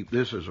going to keep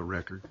this as a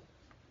record.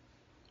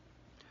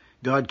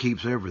 God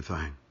keeps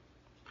everything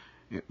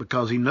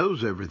because he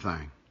knows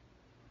everything.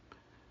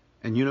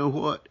 And you know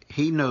what?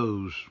 He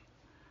knows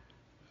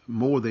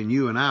more than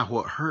you and I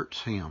what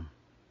hurts him.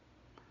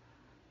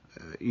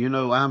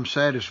 I'm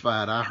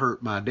satisfied I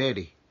hurt my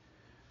daddy.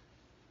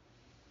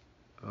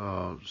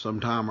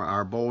 Sometimes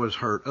our boys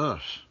hurt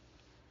us.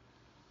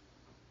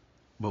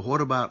 But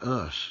what about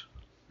us?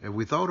 Have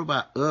we thought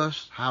about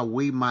us, how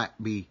we might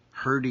be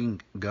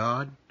hurting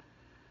God?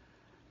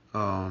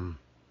 I'm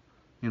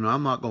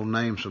not going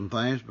to name some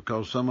things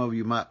because some of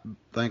you might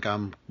think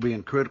I'm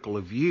being critical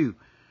of you.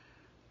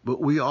 But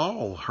we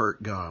all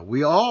hurt God.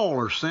 We all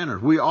are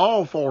sinners. We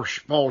all fall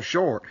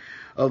short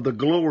of the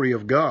glory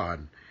of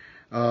God.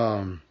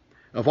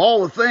 Of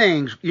all the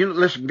things,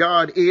 listen,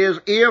 God is,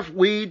 if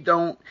we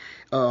don't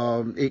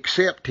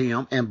accept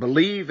him and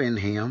believe in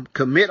him,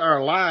 commit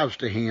our lives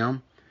to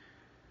him,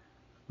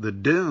 the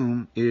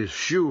doom is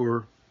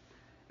sure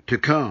to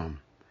come.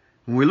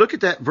 When we look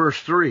at that verse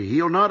 3,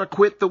 he'll not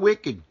acquit the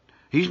wicked.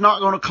 He's not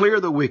going to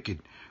clear the wicked.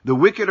 The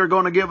wicked are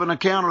going to give an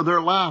account of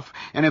their life.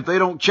 And if they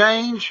don't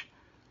change,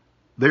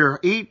 their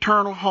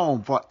eternal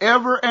home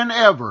forever and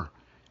ever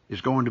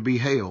is going to be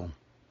hell.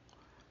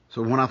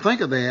 So when I think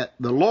of that,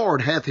 the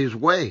Lord hath his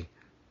way.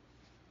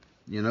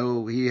 You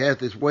know, he hath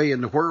his way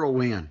in the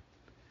whirlwind.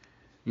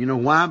 You know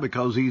why?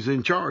 Because he's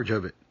in charge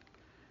of it.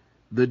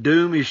 The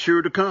doom is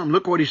sure to come.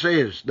 Look what he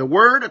says. The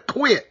word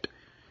acquit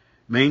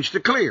means to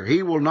clear.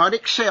 He will not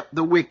accept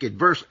the wicked.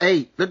 Verse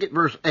 8. Look at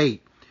verse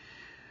 8.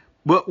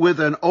 But with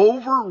an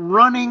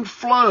overrunning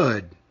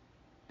flood,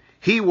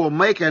 he will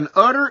make an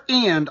utter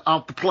end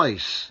of the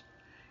place,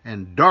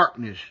 and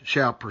darkness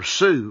shall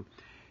pursue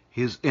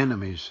his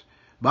enemies.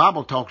 The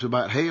Bible talks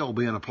about hell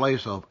being a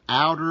place of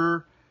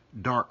outer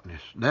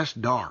darkness. That's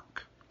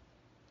dark.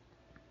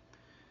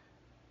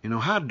 You know,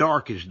 how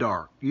dark is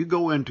dark? You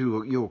go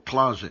into your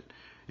closet,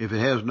 if it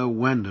has no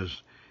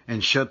windows,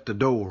 and shut the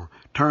door,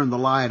 turn the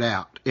light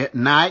out. At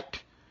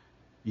night,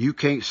 you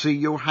can't see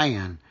your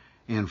hand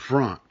in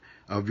front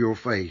of your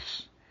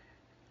face.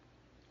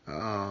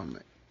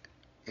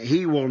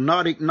 He will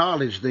not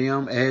acknowledge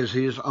them as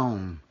his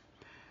own.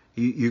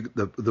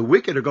 The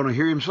wicked are going to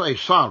hear him say,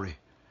 sorry,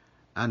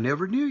 I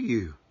never knew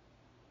you.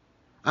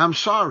 I'm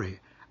sorry,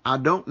 I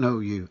don't know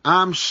you.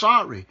 I'm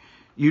sorry,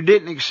 you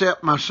didn't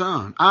accept my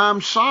son.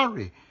 I'm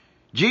sorry,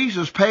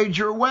 Jesus paid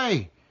your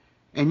way,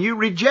 and you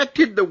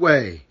rejected the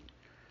way.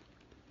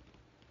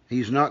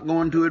 He's not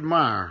going to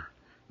admire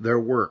their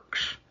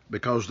works,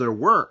 because their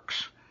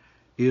works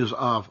is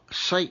of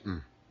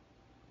Satan.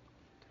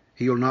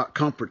 He'll not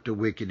comfort the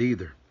wicked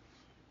either.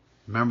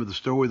 Remember the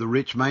story of the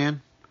rich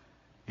man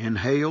in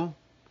hell?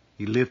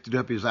 He lifted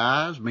up his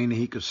eyes, meaning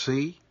he could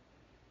see,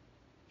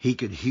 he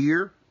could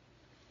hear,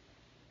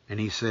 and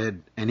he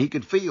said, and he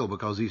could feel,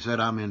 because he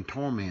said, I'm in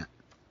torment.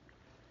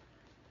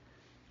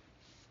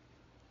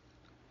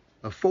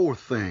 A fourth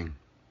thing,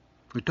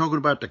 we're talking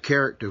about the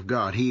character of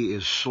God. He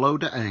is slow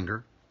to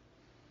anger.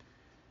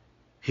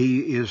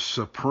 He is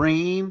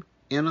supreme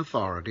in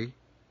authority.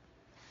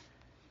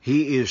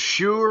 He is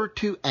sure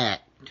to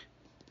act.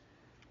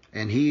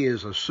 And he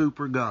is a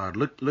super God.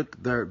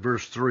 Look there at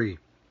verse 3.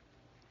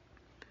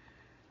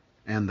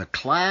 And the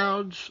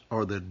clouds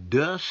are the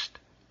dust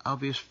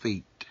of his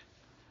feet.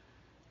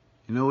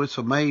 You know, it's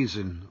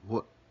amazing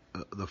what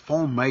the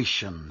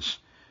formations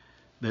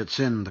that's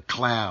in the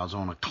clouds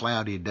on a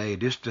cloudy day.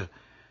 Just to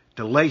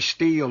lay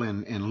still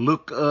and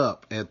look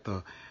up at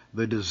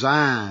the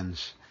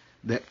designs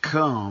that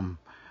come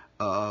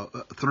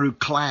through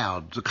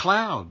clouds. The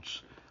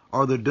clouds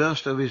are the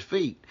dust of his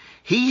feet.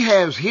 He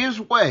has his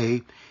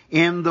way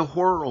in the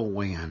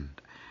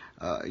whirlwind.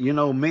 You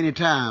know, many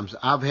times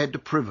I've had the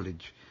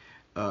privilege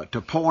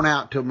to point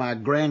out to my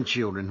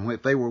grandchildren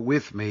if they were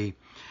with me,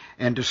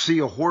 and to see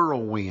a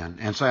whirlwind,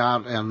 and say,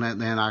 and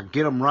then I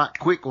get them right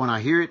quick when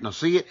I hear it and I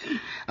see it.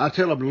 I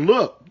tell them,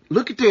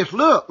 look at this,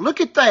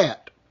 look at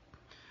that.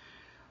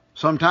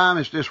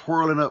 Sometimes it's just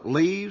whirling up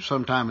leaves,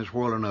 sometimes it's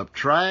whirling up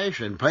trash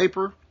and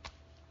paper.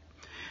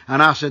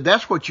 And I said,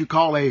 that's what you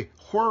call a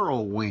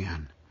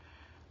whirlwind.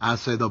 I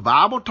said, the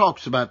Bible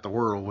talks about the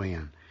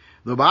whirlwind.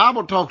 The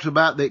Bible talks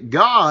about that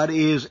God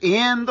is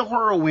in the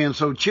whirlwind.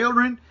 So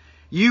children,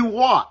 you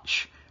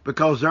watch,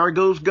 because there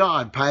goes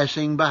God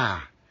passing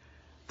by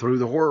through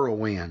the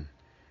whirlwind.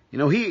 You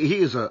know, he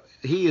is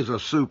a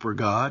super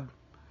God.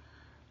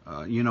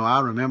 You know, I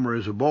remember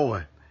as a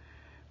boy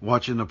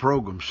watching the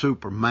program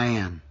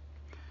Superman.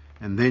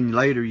 And then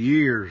later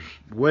years,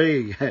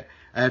 way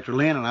after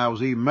Lynn and I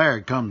was even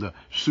married, come the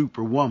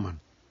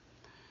Superwoman.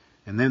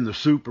 And then the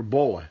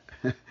Superboy.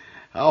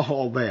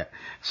 All that.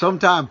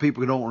 Sometimes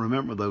people don't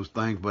remember those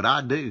things, but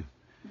I do.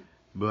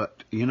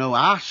 But, you know,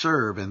 I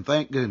serve, and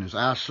thank goodness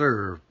I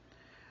serve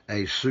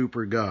a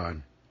super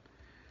God.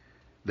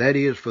 That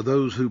is for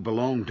those who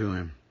belong to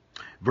him.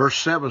 Verse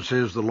 7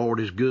 says the Lord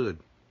is good.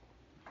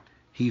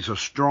 He's a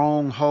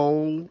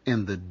stronghold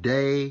in the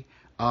day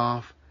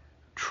of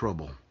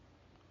trouble.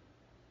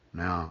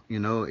 Now, you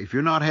know, if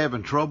you're not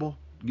having trouble,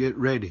 get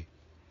ready,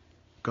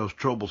 because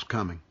trouble's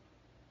coming.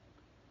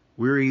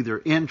 We're either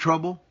in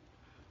trouble,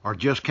 or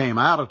just came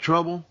out of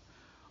trouble,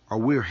 or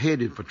we're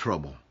headed for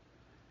trouble.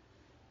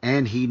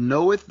 And he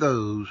knoweth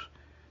those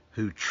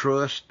who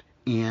trust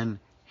in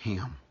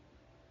him.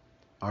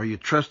 Are you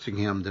trusting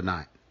him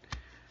tonight?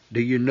 Do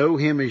you know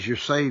him as your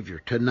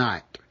Savior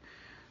tonight?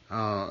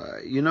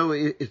 You know,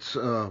 it's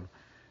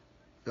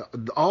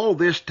all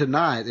this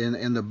tonight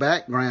in the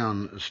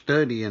background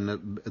study and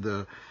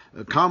the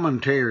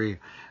commentary.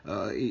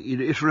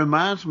 It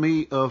reminds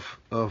me of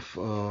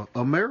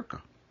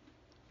America.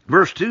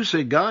 Verse 2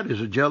 said God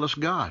is a jealous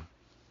God.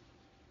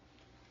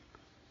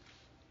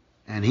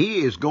 And he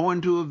is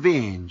going to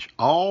avenge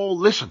all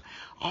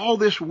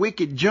this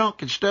wicked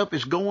junk and stuff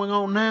is going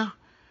on now.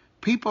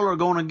 People are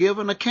going to give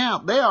an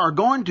account. They are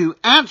going to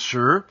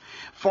answer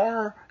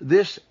for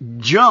this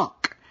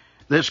junk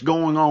that's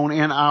going on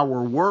in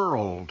our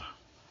world.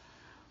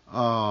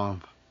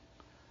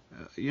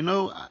 You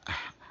know,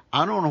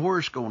 I don't know where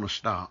it's going to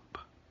stop.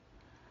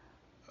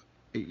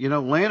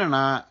 Lynn and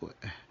I,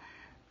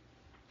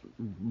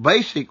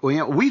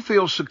 basically, we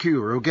feel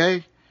secure,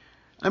 okay?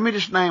 Let me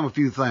just name a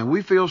few things.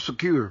 We feel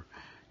secure.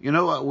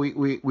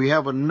 We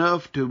have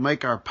enough to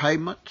make our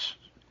payments.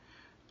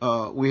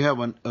 We have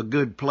a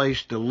good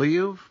place to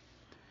live.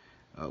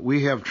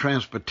 We have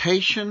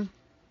transportation.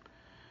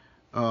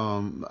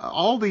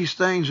 All these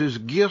things is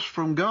gifts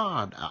from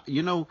God.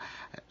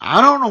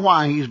 I don't know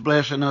why He's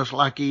blessing us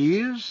like He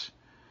is,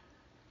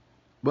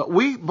 but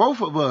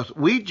both of us,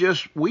 we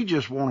just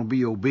want to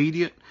be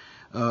obedient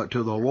to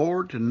the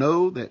Lord, to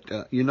know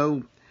that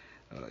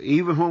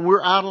even when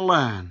we're out of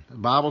line, the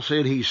Bible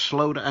said He's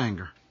slow to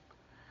anger.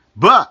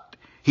 But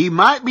He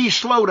might be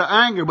slow to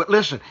anger, but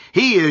listen,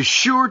 He is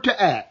sure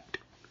to act.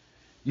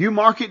 You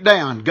mark it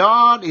down.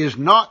 God is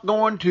not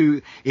going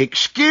to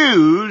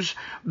excuse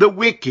the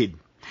wicked.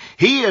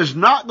 He is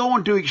not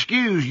going to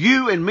excuse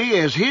you and me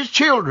as His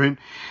children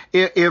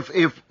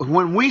if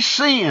when we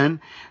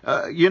sin,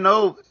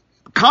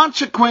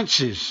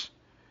 consequences.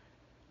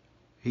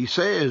 He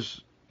says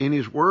in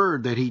His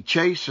Word that He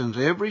chastens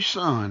every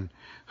son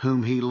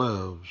whom He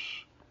loves.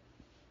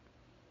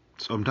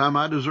 Sometime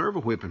I deserve a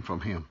whipping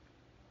from Him.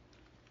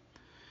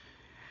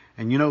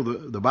 And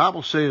the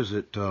Bible says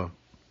that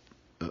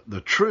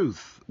the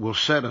truth will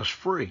set us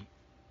free.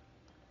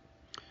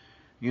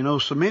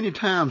 So many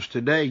times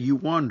today you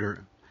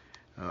wonder,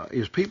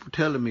 is people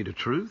telling me the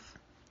truth?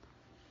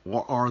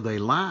 Or are they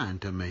lying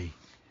to me?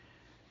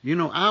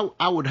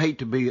 I would hate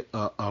to be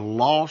a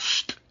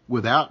lost,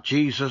 without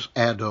Jesus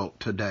adult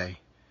today.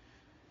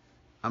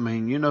 I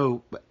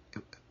mean,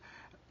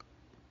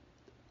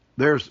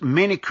 there's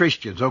many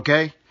Christians,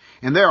 okay?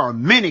 And there are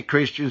many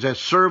Christians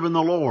that's serving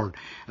the Lord,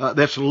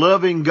 that's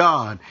loving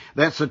God,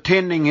 that's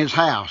attending His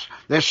house,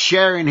 that's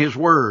sharing His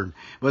Word.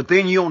 But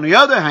then on the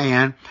other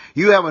hand,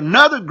 you have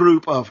another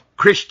group of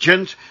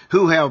Christians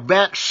who have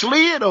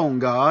backslid on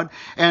God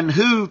and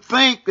who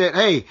think that,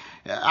 hey,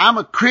 I'm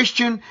a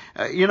Christian,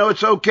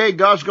 it's okay,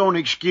 God's going to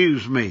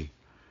excuse me.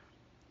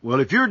 Well,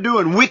 if you're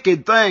doing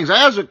wicked things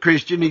as a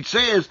Christian, He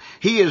says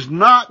He is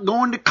not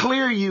going to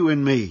clear you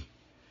and me.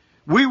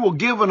 We will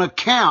give an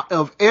account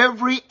of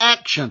every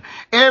action,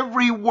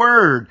 every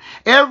word,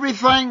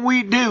 everything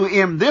we do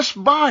in this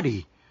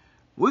body.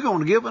 We're going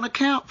to give an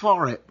account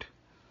for it.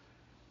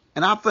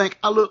 And I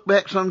look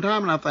back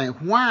sometime and I think,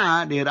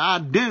 why did I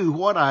do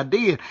what I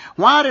did?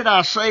 Why did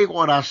I say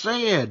what I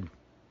said?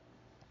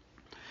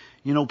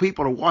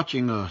 People are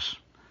watching us.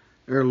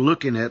 They're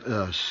looking at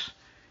us.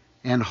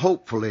 And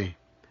hopefully,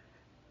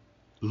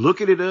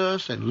 looking at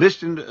us and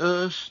listening to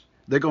us,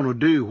 they're going to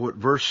do what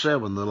verse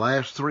 7, the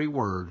last three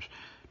words,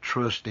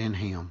 trust in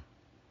Him.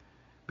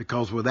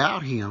 Because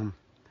without Him,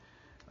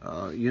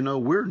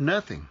 we're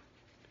nothing.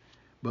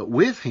 But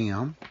with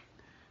Him,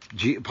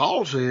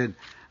 Paul said,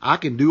 I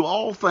can do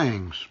all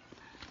things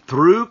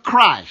through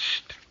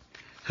Christ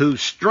who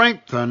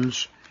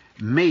strengthens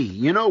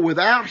me.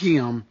 Without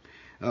Him,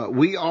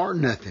 we are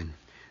nothing.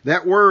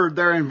 That word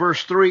there in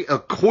verse 3,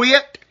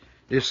 acquit,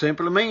 it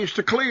simply means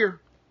to clear,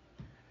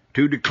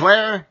 to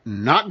declare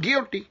not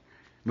guilty.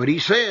 But he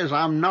says,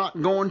 I'm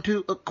not going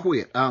to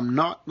acquit. I'm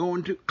not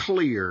going to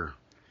clear.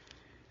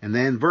 And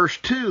then verse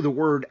 2, the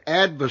word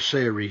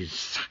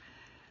adversaries.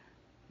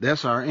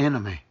 That's our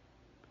enemy.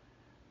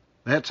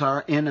 That's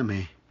our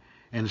enemy.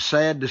 And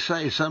sad to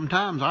say,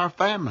 sometimes our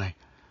family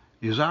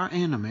is our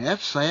enemy.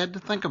 That's sad to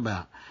think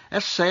about.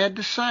 That's sad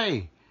to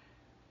say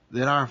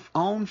that our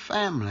own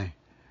family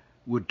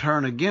would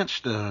turn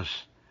against us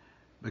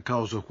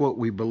because of what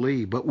we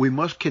believe. But we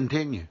must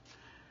continue.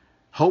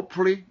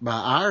 Hopefully, by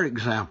our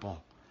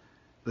example,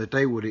 that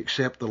they would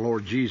accept the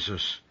Lord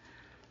Jesus.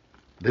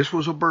 This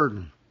was a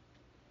burden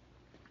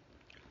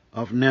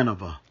of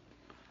Nineveh.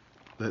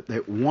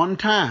 That one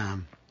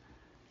time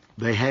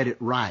they had it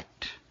right.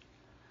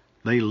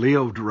 They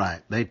lived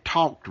right. They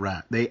talked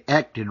right. They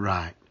acted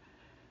right.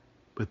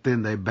 But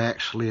then they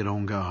backslid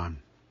on God.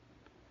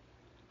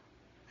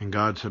 And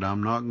God said,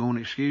 I'm not going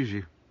to excuse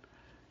you.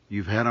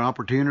 You've had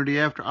opportunity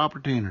after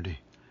opportunity.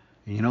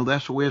 And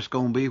that's the way it's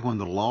going to be when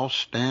the lost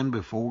stand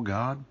before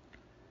God.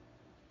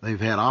 They've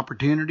had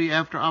opportunity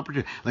after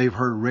opportunity. They've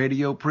heard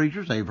radio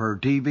preachers. They've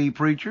heard TV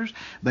preachers.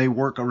 They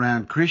work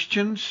around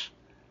Christians.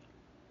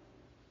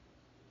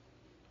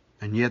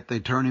 And yet they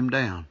turn Him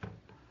down.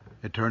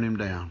 They turn Him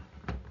down.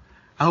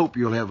 I hope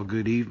you'll have a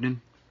good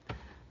evening.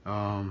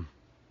 I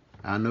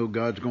know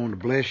God's going to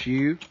bless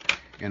you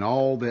in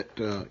all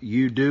that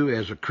you do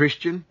as a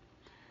Christian.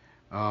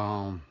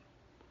 And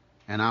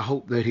I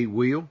hope that He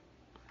will.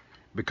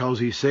 Because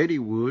He said He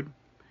would.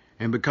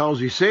 And because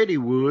He said He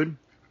would,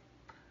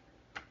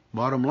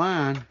 bottom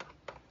line,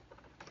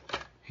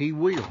 He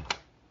will.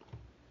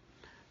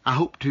 I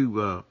hope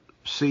to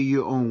see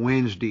you on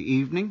Wednesday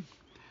evening,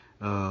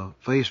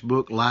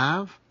 Facebook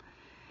Live.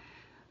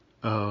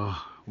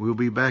 We'll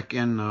be back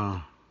in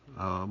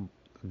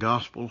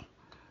Gospel.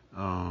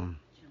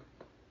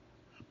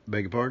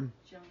 Beg your pardon?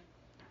 John.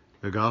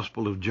 The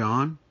Gospel of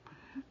John.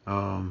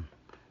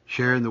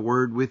 Sharing the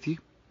Word with you.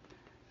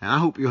 And I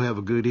hope you'll have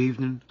a good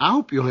evening. I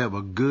hope you'll have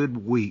a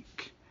good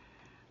week.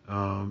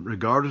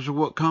 regardless of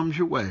what comes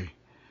your way,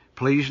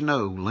 please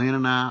know Lynn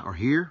and I are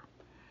here.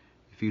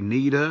 If you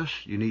need us,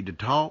 you need to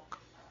talk.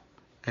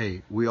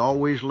 Hey, we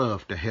always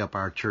love to help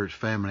our church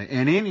family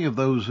and any of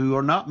those who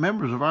are not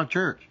members of our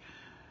church.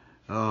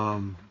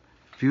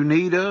 If you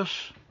need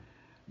us,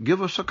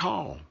 give us a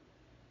call.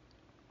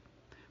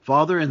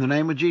 Father, in the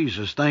name of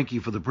Jesus, thank you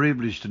for the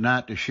privilege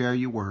tonight to share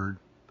your word.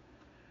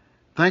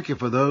 Thank you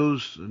for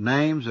those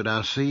names that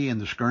I see in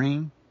the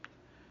screen.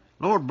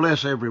 Lord,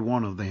 bless every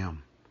one of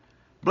them.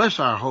 Bless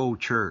our whole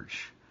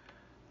church.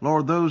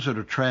 Lord, those that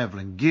are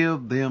traveling,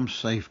 give them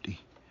safety.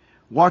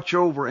 Watch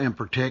over and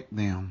protect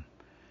them.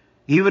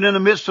 Even in the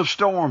midst of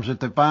storms, if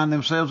they find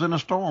themselves in a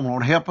storm,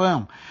 Lord, help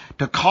them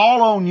to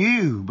call on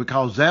you,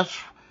 because that's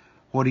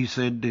what he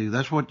said do.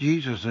 That's what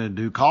Jesus said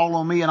do. Call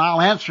on me and I'll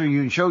answer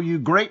you and show you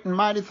great and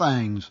mighty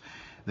things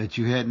that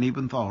you hadn't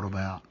even thought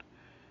about.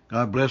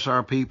 God bless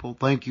our people.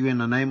 Thank you in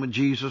the name of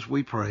Jesus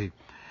we pray.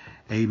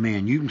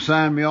 Amen. You can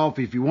sign me off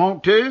if you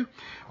want to,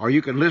 or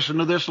you can listen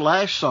to this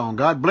last song.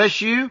 God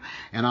bless you,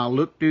 and I'll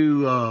look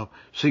to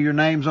see your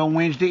names on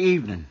Wednesday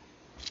evening.